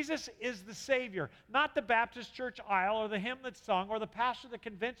 Jesus is the Savior, not the Baptist church aisle or the hymn that's sung or the pastor that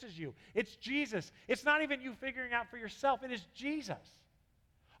convinces you. It's Jesus. It's not even you figuring out for yourself. It is Jesus.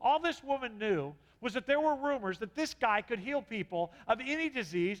 All this woman knew was that there were rumors that this guy could heal people of any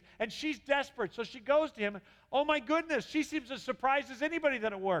disease, and she's desperate. So she goes to him, and oh my goodness, she seems as surprised as anybody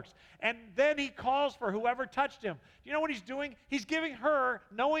that it works. And then he calls for whoever touched him. Do you know what he's doing? He's giving her,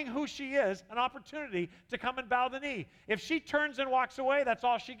 knowing who she is, an opportunity to come and bow the knee. If she turns and walks away, that's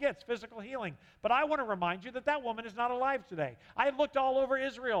all she gets, physical healing. But I want to remind you that that woman is not alive today. I looked all over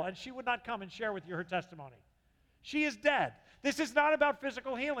Israel, and she would not come and share with you her testimony. She is dead. This is not about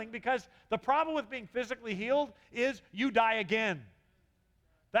physical healing, because the problem with being physically healed is you die again.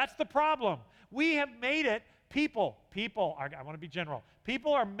 That's the problem. We have made it, I want to be general,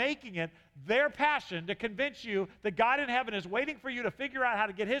 people are making it their passion to convince you that God in heaven is waiting for you to figure out how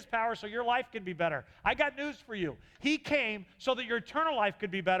to get his power so your life can be better. I got news for you. He came so that your eternal life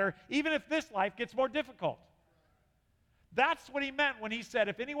could be better, even if this life gets more difficult. That's what he meant when he said,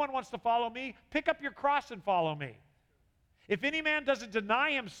 if anyone wants to follow me, pick up your cross and follow me. If any man doesn't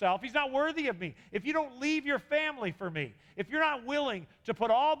deny himself, he's not worthy of me. If you don't leave your family for me, if you're not willing to put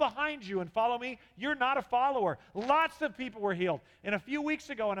all behind you and follow me, you're not a follower. Lots of people were healed. And a few weeks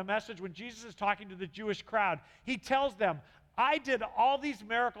ago in a message when Jesus is talking to the Jewish crowd, he tells them, I did all these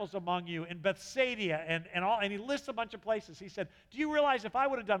miracles among you in Bethsaida and he lists a bunch of places. He said, do you realize if I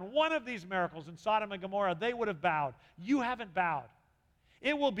would have done one of these miracles in Sodom and Gomorrah, they would have bowed. You haven't bowed.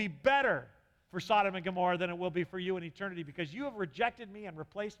 It will be better for Sodom and Gomorrah than it will be for you in eternity because you have rejected me and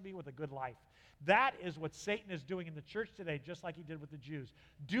replaced me with a good life. That is what Satan is doing in the church today, just like he did with the Jews.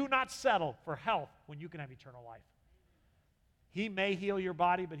 Do not settle for health when you can have eternal life. He may heal your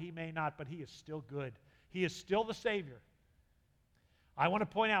body, but he may not, but he is still good. He is still the Savior. I want to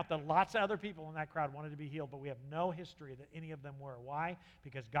point out that lots of other people in that crowd wanted to be healed, but we have no history that any of them were. Why?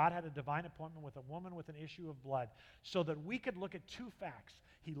 Because God had a divine appointment with a woman with an issue of blood so that we could look at two facts.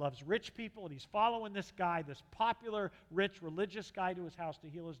 He loves rich people, and he's following this guy, this popular, rich, religious guy to his house to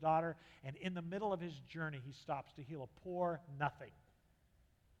heal his daughter, and in the middle of his journey, he stops to heal a poor nothing.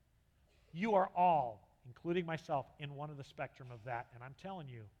 You are all, including myself, in one of the spectrum of that, and I'm telling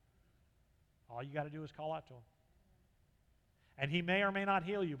you, all you got to do is call out to him. And he may or may not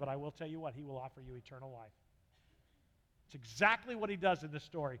heal you, but I will tell you what, he will offer you eternal life. It's exactly what he does in this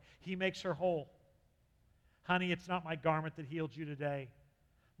story. He makes her whole. Honey, it's not my garment that healed you today.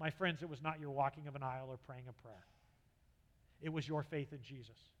 My friends, it was not your walking of an aisle or praying a prayer. It was your faith in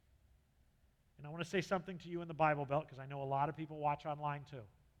Jesus. And I want to say something to you in the Bible Belt because I know a lot of people watch online too.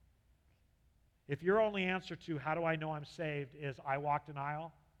 If your only answer to how do I know I'm saved is I walked an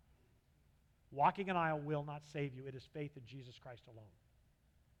aisle, walking an aisle will not save you. It is faith in Jesus Christ alone.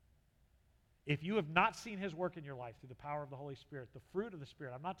 If you have not seen his work in your life through the power of the Holy Spirit, the fruit of the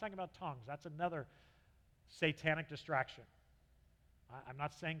Spirit, I'm not talking about tongues. That's another satanic distraction. I'm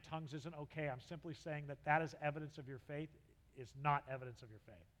not saying tongues isn't okay. I'm simply saying that that is evidence of your faith is not evidence of your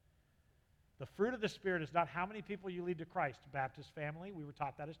faith. The fruit of the Spirit is not how many people you lead to Christ. Baptist family, we were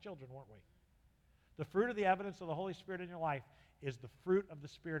taught that as children, weren't we? The fruit of the evidence of the Holy Spirit in your life is the fruit of the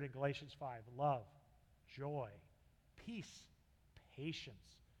Spirit in Galatians 5. Love, joy, peace,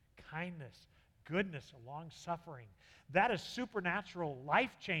 patience, kindness, goodness, long-suffering. That is supernatural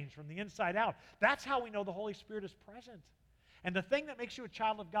life change from the inside out. That's how we know the Holy Spirit is present. And the thing that makes you a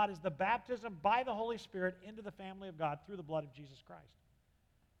child of God is the baptism by the Holy Spirit into the family of God through the blood of Jesus Christ.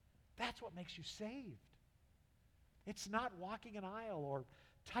 That's what makes you saved. It's not walking an aisle or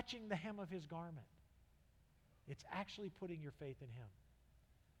touching the hem of his garment. It's actually putting your faith in him.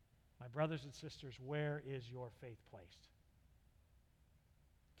 My brothers and sisters, where is your faith placed?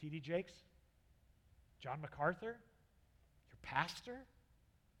 T.D. Jakes? John MacArthur? Your pastor?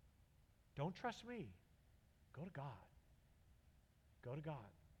 Don't trust me. Go to God. Go to God.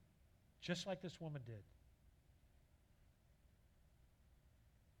 Just like this woman did.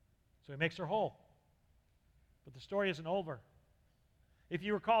 So he makes her whole. But the story isn't over. If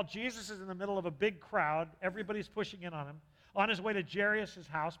you recall, Jesus is in the middle of a big crowd. Everybody's pushing in on him. On his way to Jairus'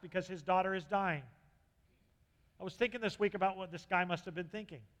 house because his daughter is dying. I was thinking this week about what this guy must have been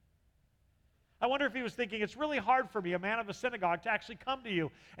thinking. I wonder if he was thinking, it's really hard for me, a man of a synagogue, to actually come to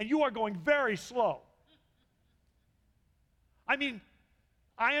you, and you are going very slow. I mean,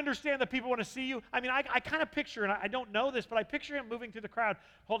 I understand that people want to see you. I mean, I kind of picture, and I don't know this, but I picture him moving through the crowd,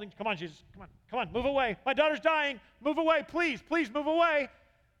 holding, come on, Jesus, come on, move away. My daughter's dying. Move away, please, move away.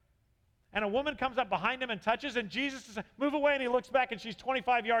 And a woman comes up behind him and touches, and Jesus says, move away, and he looks back, and she's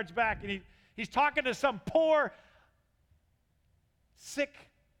 25 yards back, and he's talking to some poor, sick,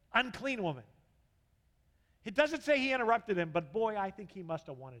 unclean woman. It doesn't say he interrupted him, but boy, I think he must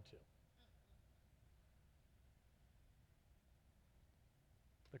have wanted to.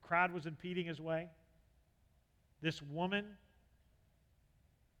 The crowd was impeding his way. This woman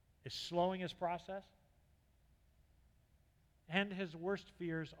is slowing his process. And his worst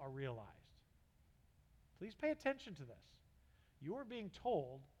fears are realized. Please pay attention to this. You are being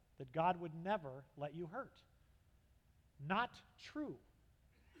told that God would never let you hurt. Not true.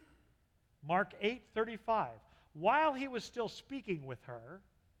 Mark 8:35. While he was still speaking with her,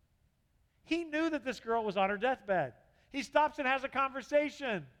 he knew that this girl was on her deathbed. He stops and has a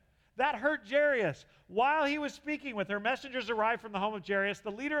conversation. That hurt Jairus. While he was speaking with her, messengers arrived from the home of Jairus,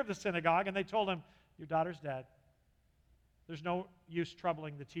 the leader of the synagogue, and they told him, your daughter's dead. There's no use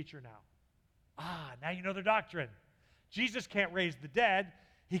troubling the teacher now. Now you know their doctrine. Jesus can't raise the dead.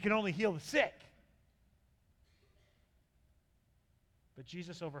 He can only heal the sick. But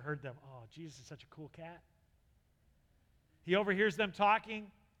Jesus overheard them. Oh, Jesus is such a cool cat. He overhears them talking,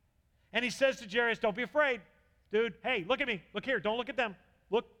 and he says to Jairus, don't be afraid. Dude, hey, look at me. Look here. Don't look at them.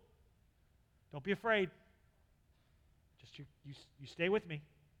 Look. Don't be afraid. Just you stay with me.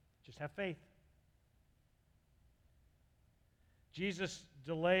 Just have faith. Jesus'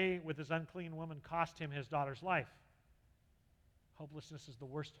 delay with his unclean woman cost him his daughter's life. Hopelessness is the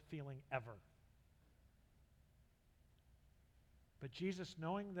worst feeling ever. But Jesus,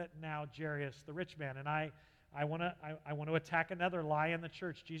 knowing that now Jairus, the rich man, and I want to attack another lie in the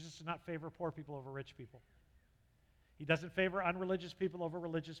church. Jesus does not favor poor people over rich people. He doesn't favor unreligious people over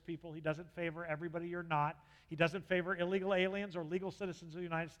religious people. He doesn't favor everybody you're not. He doesn't favor illegal aliens or legal citizens of the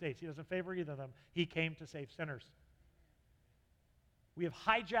United States. He doesn't favor either of them. He came to save sinners. We have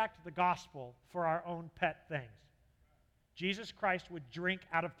hijacked the gospel for our own pet things. Jesus Christ would drink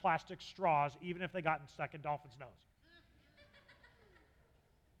out of plastic straws even if they got stuck in dolphins' nose.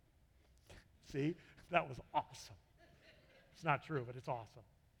 See? That was awesome. It's not true, but it's awesome.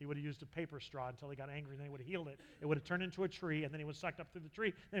 He would have used a paper straw until he got angry, and then he would have healed it. It would have turned into a tree, and then he would have sucked up through the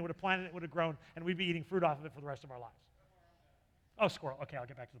tree, then he would have planted it, it would have grown, and we'd be eating fruit off of it for the rest of our lives. Oh, squirrel. Okay, I'll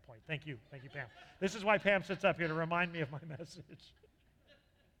get back to the point. Thank you, Pam. This is why Pam sits up here to remind me of my message.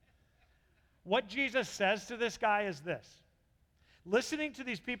 What Jesus says to this guy is this. Listening to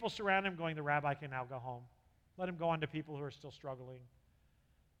these people surround him going, the rabbi can now go home. Let him go on to people who are still struggling.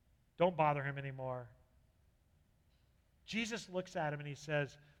 Don't bother him anymore. Jesus looks at him and he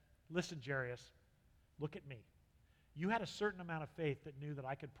says, listen, Jairus, look at me. You had a certain amount of faith that knew that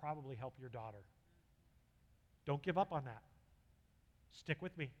I could probably help your daughter. Don't give up on that. Stick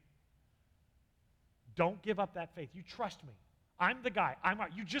with me. Don't give up that faith. You trust me. I'm the guy.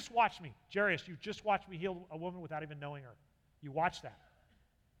 You just watch me. Jairus, you just watched me heal a woman without even knowing her. You watch that.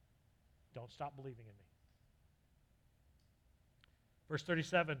 Don't stop believing in me. Verse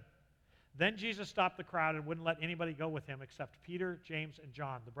 37, then Jesus stopped the crowd and wouldn't let anybody go with him except Peter, James, and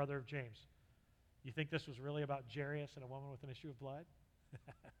John, the brother of James. You think this was really about Jairus and a woman with an issue of blood?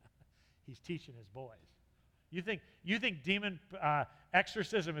 He's teaching his boys. You think demon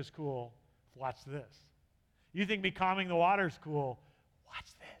exorcism is cool? Watch this. You think me calming the water is cool? Watch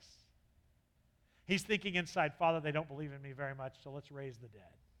this. He's thinking inside, Father, they don't believe in me very much, so let's raise the dead.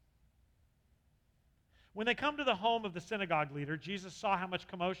 When they come to the home of the synagogue leader, Jesus saw how much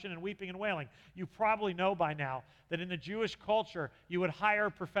commotion and weeping and wailing. You probably know by now that in the Jewish culture, you would hire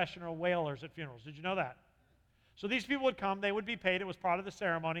professional wailers at funerals. Did you know that? So these people would come, they would be paid, it was part of the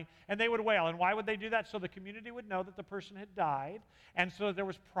ceremony, and they would wail. And why would they do that? So the community would know that the person had died, and so there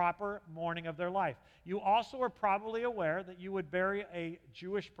was proper mourning of their life. You also are probably aware that you would bury a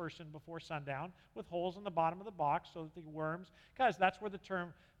Jewish person before sundown with holes in the bottom of the box so that the worms, because that's where the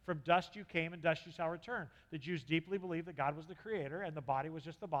term from dust you came and dust you shall return. The Jews deeply believed that God was the creator and the body was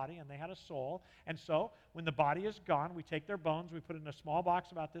just the body and they had a soul. And so when the body is gone, we take their bones, we put it in a small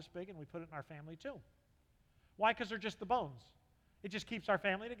box about this big, and we put it in our family tomb. Why? Because they're just the bones. It just keeps our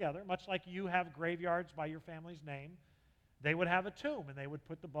family together, much like you have graveyards by your family's name. They would have a tomb, and they would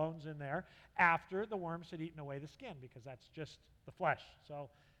put the bones in there after the worms had eaten away the skin, because that's just the flesh.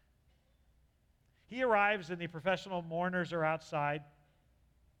 So he arrives, and the professional mourners are outside.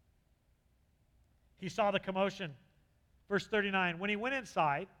 He saw the commotion. Verse 39, when he went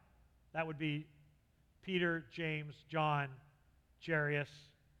inside, that would be Peter, James, John, Jairus,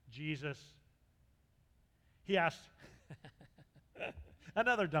 Jesus. He asked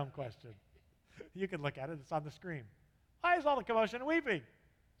another dumb question. You can look at it. It's on the screen. Why is all the commotion and weeping?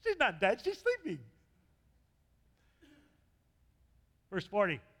 She's not dead. She's sleeping. Verse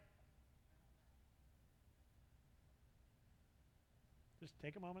 40. Just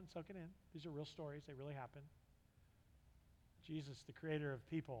take a moment and soak it in. These are real stories. They really happened. Jesus, the creator of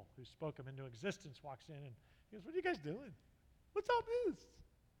people who spoke them into existence, walks in and he goes, what are you guys doing? What's all this?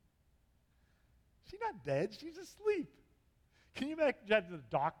 She's not dead. She's asleep. Can you imagine the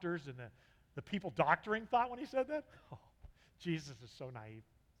doctors and the people doctoring thought when he said that? Oh, Jesus is so naive.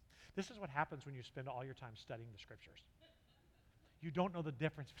 This is what happens when you spend all your time studying the scriptures. You don't know the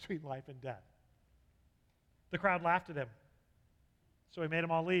difference between life and death. The crowd laughed at him. So he made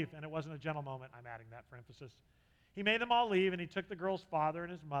them all leave, and it wasn't a gentle moment. I'm adding that for emphasis. He made them all leave, and he took the girl's father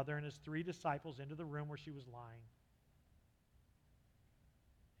and his mother and his 3 disciples into the room where she was lying.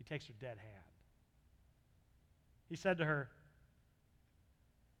 He takes her dead hand. He said to her,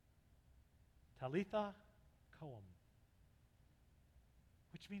 Talitha koum,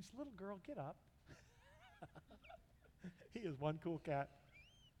 which means, little girl, get up. He is one cool cat.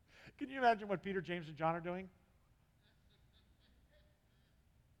 Can you imagine what Peter, James, and John are doing?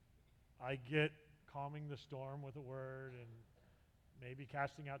 I get calming the storm with a word and maybe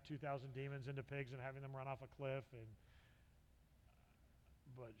casting out 2,000 demons into pigs and having them run off a cliff,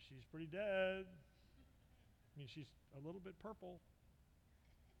 but she's pretty dead. I mean, she's a little bit purple.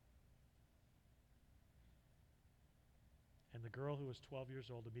 And the girl who was 12 years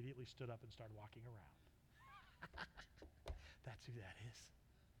old immediately stood up and started walking around. That's who that is.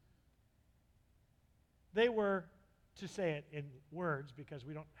 They were, to say it in words, because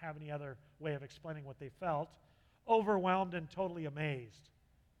we don't have any other way of explaining what they felt, overwhelmed and totally amazed.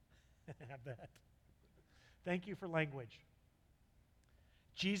 I bet. Thank you for language.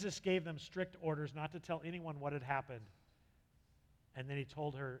 Jesus gave them strict orders not to tell anyone what had happened. And then he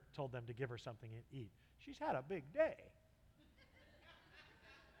told them to give her something to eat. She's had a big day.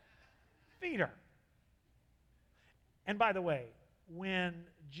 Feed her. And by the way, when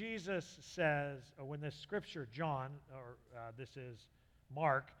Jesus says, or when this scripture, John, or this is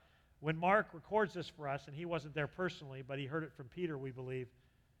Mark, when Mark records this for us, and he wasn't there personally, but he heard it from Peter, we believe,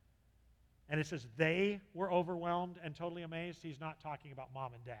 and it says they were overwhelmed and totally amazed, he's not talking about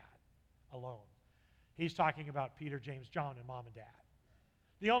mom and dad alone. He's talking about Peter, James, John, and mom and dad.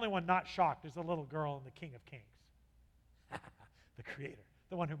 The only one not shocked is the little girl and the King of Kings, the Creator,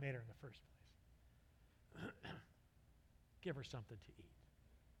 the one who made her in the first place. Give her something to eat.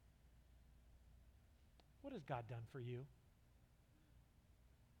 What has God done for you?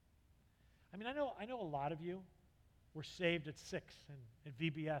 I mean, I know a lot of you were saved at 6 and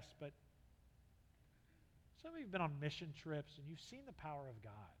VBS, but some of you have been on mission trips and you've seen the power of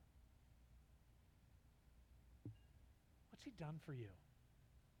God. What's He done for you?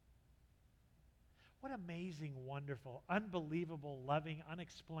 What amazing, wonderful, unbelievable, loving,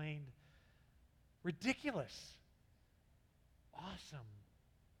 unexplained, ridiculous, awesome,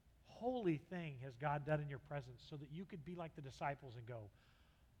 holy thing has God done in your presence so that you could be like the disciples and go,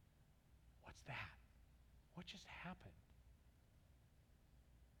 what's that? What just happened?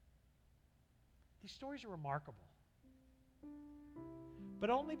 These stories are remarkable.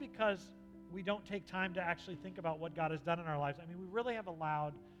 But only because we don't take time to actually think about what God has done in our lives. I mean, we really have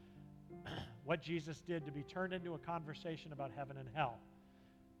allowed what Jesus did to be turned into a conversation about heaven and hell,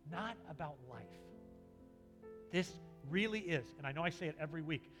 not about life. This really is, and I know I say it every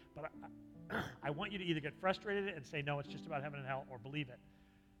week, but I want you to either get frustrated and say, no, it's just about heaven and hell, or believe it.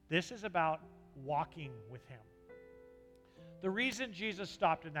 This is about walking with Him. The reason Jesus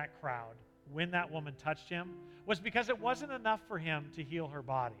stopped in that crowd when that woman touched Him was because it wasn't enough for Him to heal her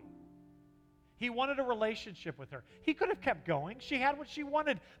body. He wanted a relationship with her. He could have kept going. She had what she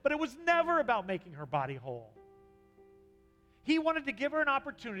wanted, but it was never about making her body whole. He wanted to give her an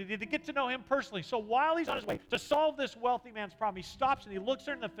opportunity to get to know Him personally. So while He's on His way to solve this wealthy man's problem, He stops and He looks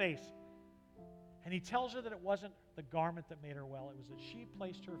her in the face. And He tells her that it wasn't the garment that made her well. It was that she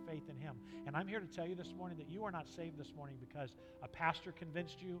placed her faith in Him. And I'm here to tell you this morning that you are not saved this morning because a pastor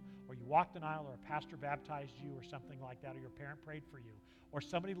convinced you, or you walked an aisle, or a pastor baptized you, or something like that, or your parent prayed for you, or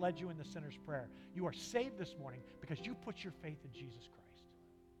somebody led you in the sinner's prayer. You are saved this morning because you put your faith in Jesus Christ.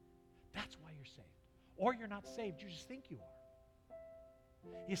 That's why you're saved. Or you're not saved. You just think you are.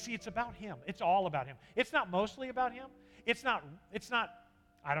 You see, it's about Him. It's all about Him. It's not mostly about Him. It's not,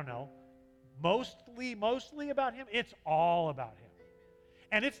 I don't know, mostly about Him. It's all about Him.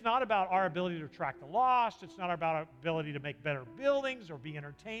 And it's not about our ability to attract the lost. It's not about our ability to make better buildings or be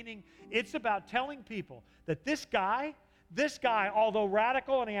entertaining. It's about telling people that this guy, although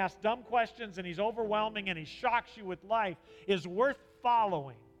radical and he asks dumb questions and he's overwhelming and he shocks you with life, is worth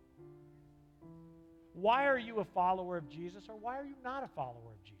following. Why are you a follower of Jesus, or why are you not a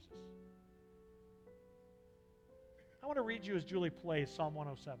follower of Jesus? I want to read you as Julie plays Psalm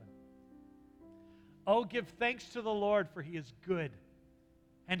 107. Oh, give thanks to the Lord, for He is good,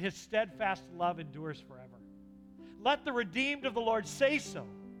 and His steadfast love endures forever. Let the redeemed of the Lord say so,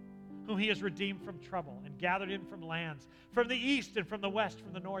 whom He has redeemed from trouble and gathered in from lands, from the east and from the west,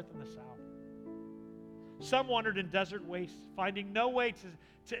 from the north and the south. Some wandered in desert wastes, finding no way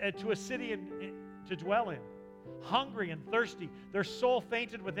to a city to dwell in. Hungry and thirsty, their soul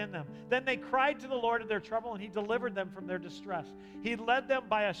fainted within them. Then they cried to the Lord in their trouble, and He delivered them from their distress. He led them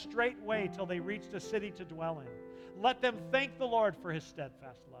by a straight way till they reached a city to dwell in. Let them thank the Lord for His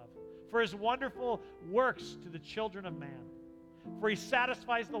steadfast love, for His wonderful works to the children of man. For He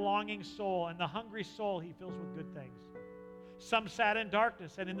satisfies the longing soul, and the hungry soul He fills with good things. Some sat in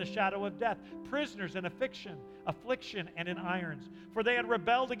darkness and in the shadow of death, prisoners in affliction and in irons. For they had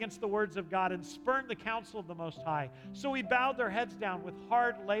rebelled against the words of God and spurned the counsel of the Most High. So He bowed their heads down with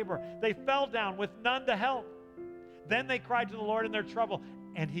hard labor. They fell down with none to help. Then they cried to the Lord in their trouble,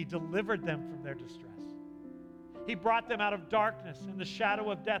 and He delivered them from their distress. He brought them out of darkness and the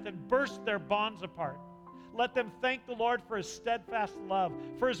shadow of death and burst their bonds apart. Let them thank the Lord for His steadfast love,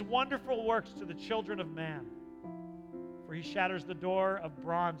 for His wonderful works to the children of man. for he shatters the door of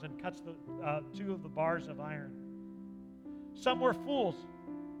bronze and cuts the two of the bars of iron. Some were fools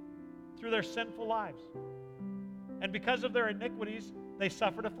through their sinful lives, and because of their iniquities, they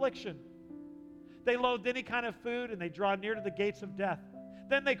suffered affliction. They loathed any kind of food, and they draw near to the gates of death.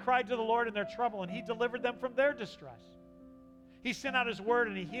 Then they cried to the Lord in their trouble, and he delivered them from their distress. He sent out his word,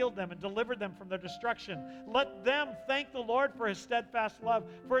 and he healed them and delivered them from their destruction. Let them thank the Lord for his steadfast love,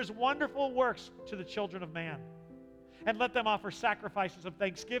 for his wonderful works to the children of man. And let them offer sacrifices of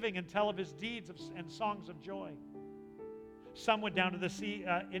thanksgiving and tell of his deeds and songs of joy. Some went down to the sea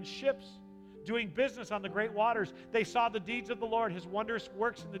in ships, doing business on the great waters. They saw the deeds of the Lord, his wondrous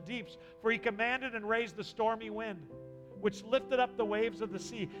works in the deeps, for he commanded and raised the stormy wind, which lifted up the waves of the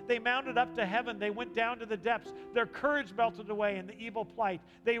sea. They mounted up to heaven. They went down to the depths. Their courage melted away in the evil plight.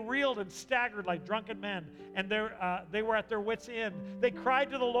 They reeled and staggered like drunken men, and they were at their wits' end. They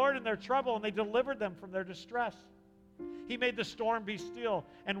cried to the Lord in their trouble, and they delivered them from their distress. He made the storm be still,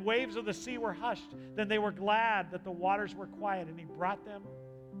 and waves of the sea were hushed. Then they were glad that the waters were quiet, and he brought them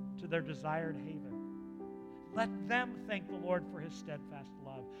to their desired haven. Let them thank the Lord for his steadfast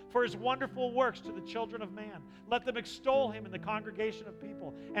love, for his wonderful works to the children of man. Let them extol him in the congregation of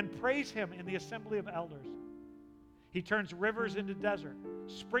people and praise him in the assembly of elders. He turns rivers into desert,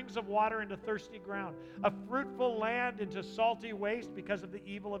 springs of water into thirsty ground, a fruitful land into salty waste because of the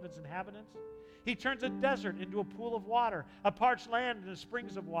evil of its inhabitants. He turns a desert into a pool of water, a parched land into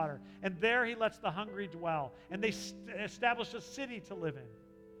springs of water, and there he lets the hungry dwell, and they establish a city to live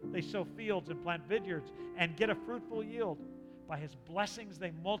in. They sow fields and plant vineyards and get a fruitful yield. By his blessings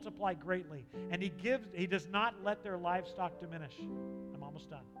they multiply greatly, and he does not let their livestock diminish. I'm almost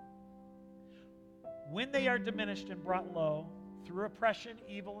done. When they are diminished and brought low through oppression,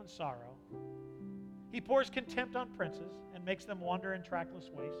 evil, and sorrow, he pours contempt on princes and makes them wander in trackless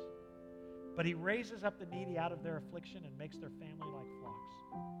ways. But he raises up the needy out of their affliction and makes their family like flocks.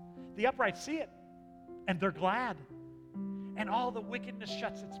 The upright see it, and they're glad, and all the wickedness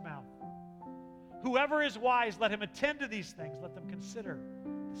shuts its mouth. Whoever is wise, let him attend to these things. Let them consider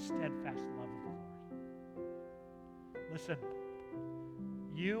the steadfast love of the Lord. Listen,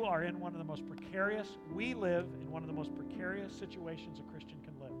 you are in one of the most precarious, we live in one of the most precarious situations a Christian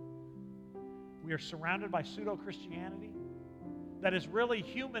can live. We are surrounded by pseudo-Christianity that is really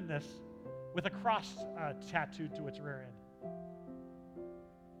humanness with a cross tattooed to its rear end.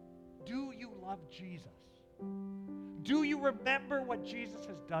 Do you love Jesus? Do you remember what Jesus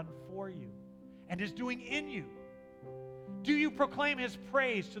has done for you and is doing in you? Do you proclaim his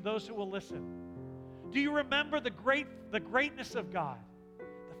praise to those who will listen? Do you remember the greatness of God,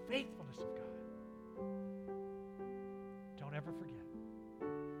 the faithfulness of God? Don't ever forget.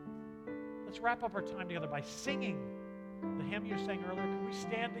 Let's wrap up our time together by singing the hymn you sang earlier. Can we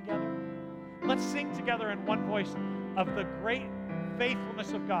stand together? Let's sing together in one voice of the great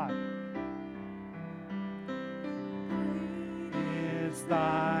faithfulness of God. Great is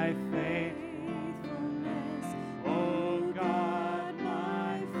thy faithfulness, O God,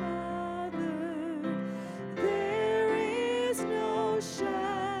 my Father. There is no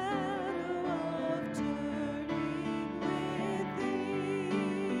shadow of turning with thee.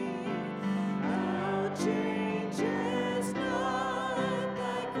 Thou changest not,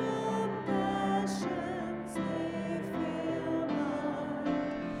 thy compassions they fail not.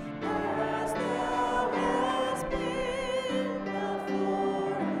 As thou hast been, thou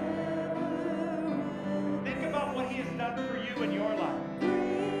forever wilt. Think about what he has done for you in your life.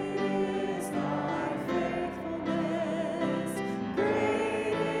 Great is thy faithfulness.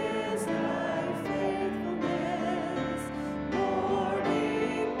 Great is thy faithfulness.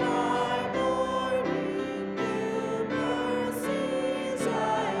 Morning by morning, new mercies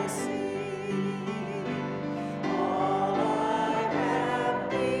I see. All I have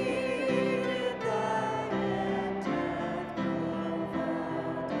needed, thy hand hath provided.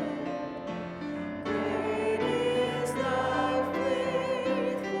 Great is thy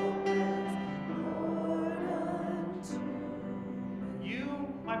faithfulness, Lord, unto me. You,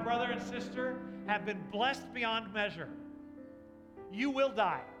 my brother and sister, have been blessed beyond measure. You will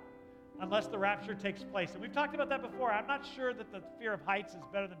die unless the rapture takes place. And we've talked about that before. I'm not sure that the fear of heights is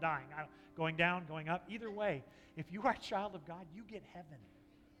better than dying. Going down, going up. Either way, if you are a child of God, you get heaven.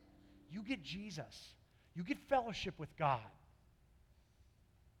 You get Jesus. You get fellowship with God.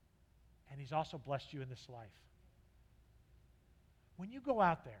 And he's also blessed you in this life. When you go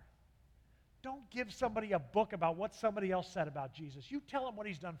out there, don't give somebody a book about what somebody else said about Jesus. You tell him what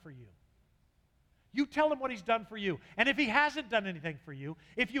he's done for you. You tell him what he's done for you. And if he hasn't done anything for you,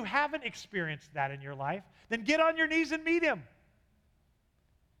 if you haven't experienced that in your life, then get on your knees and meet him.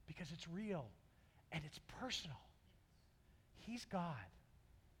 Because it's real and it's personal. He's God.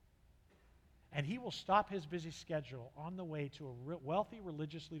 And he will stop his busy schedule on the way to a wealthy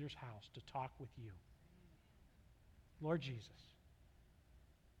religious leader's house to talk with you. Lord Jesus,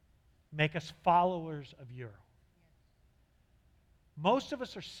 make us followers of you. Most of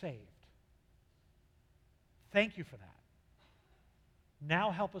us are saved. Thank you for that.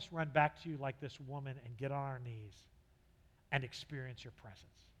 Now help us run back to you like this woman and get on our knees and experience your presence.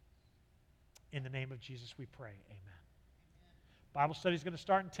 In the name of Jesus we pray, amen. Bible study is going to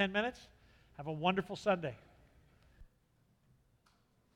start in 10 minutes. Have a wonderful Sunday.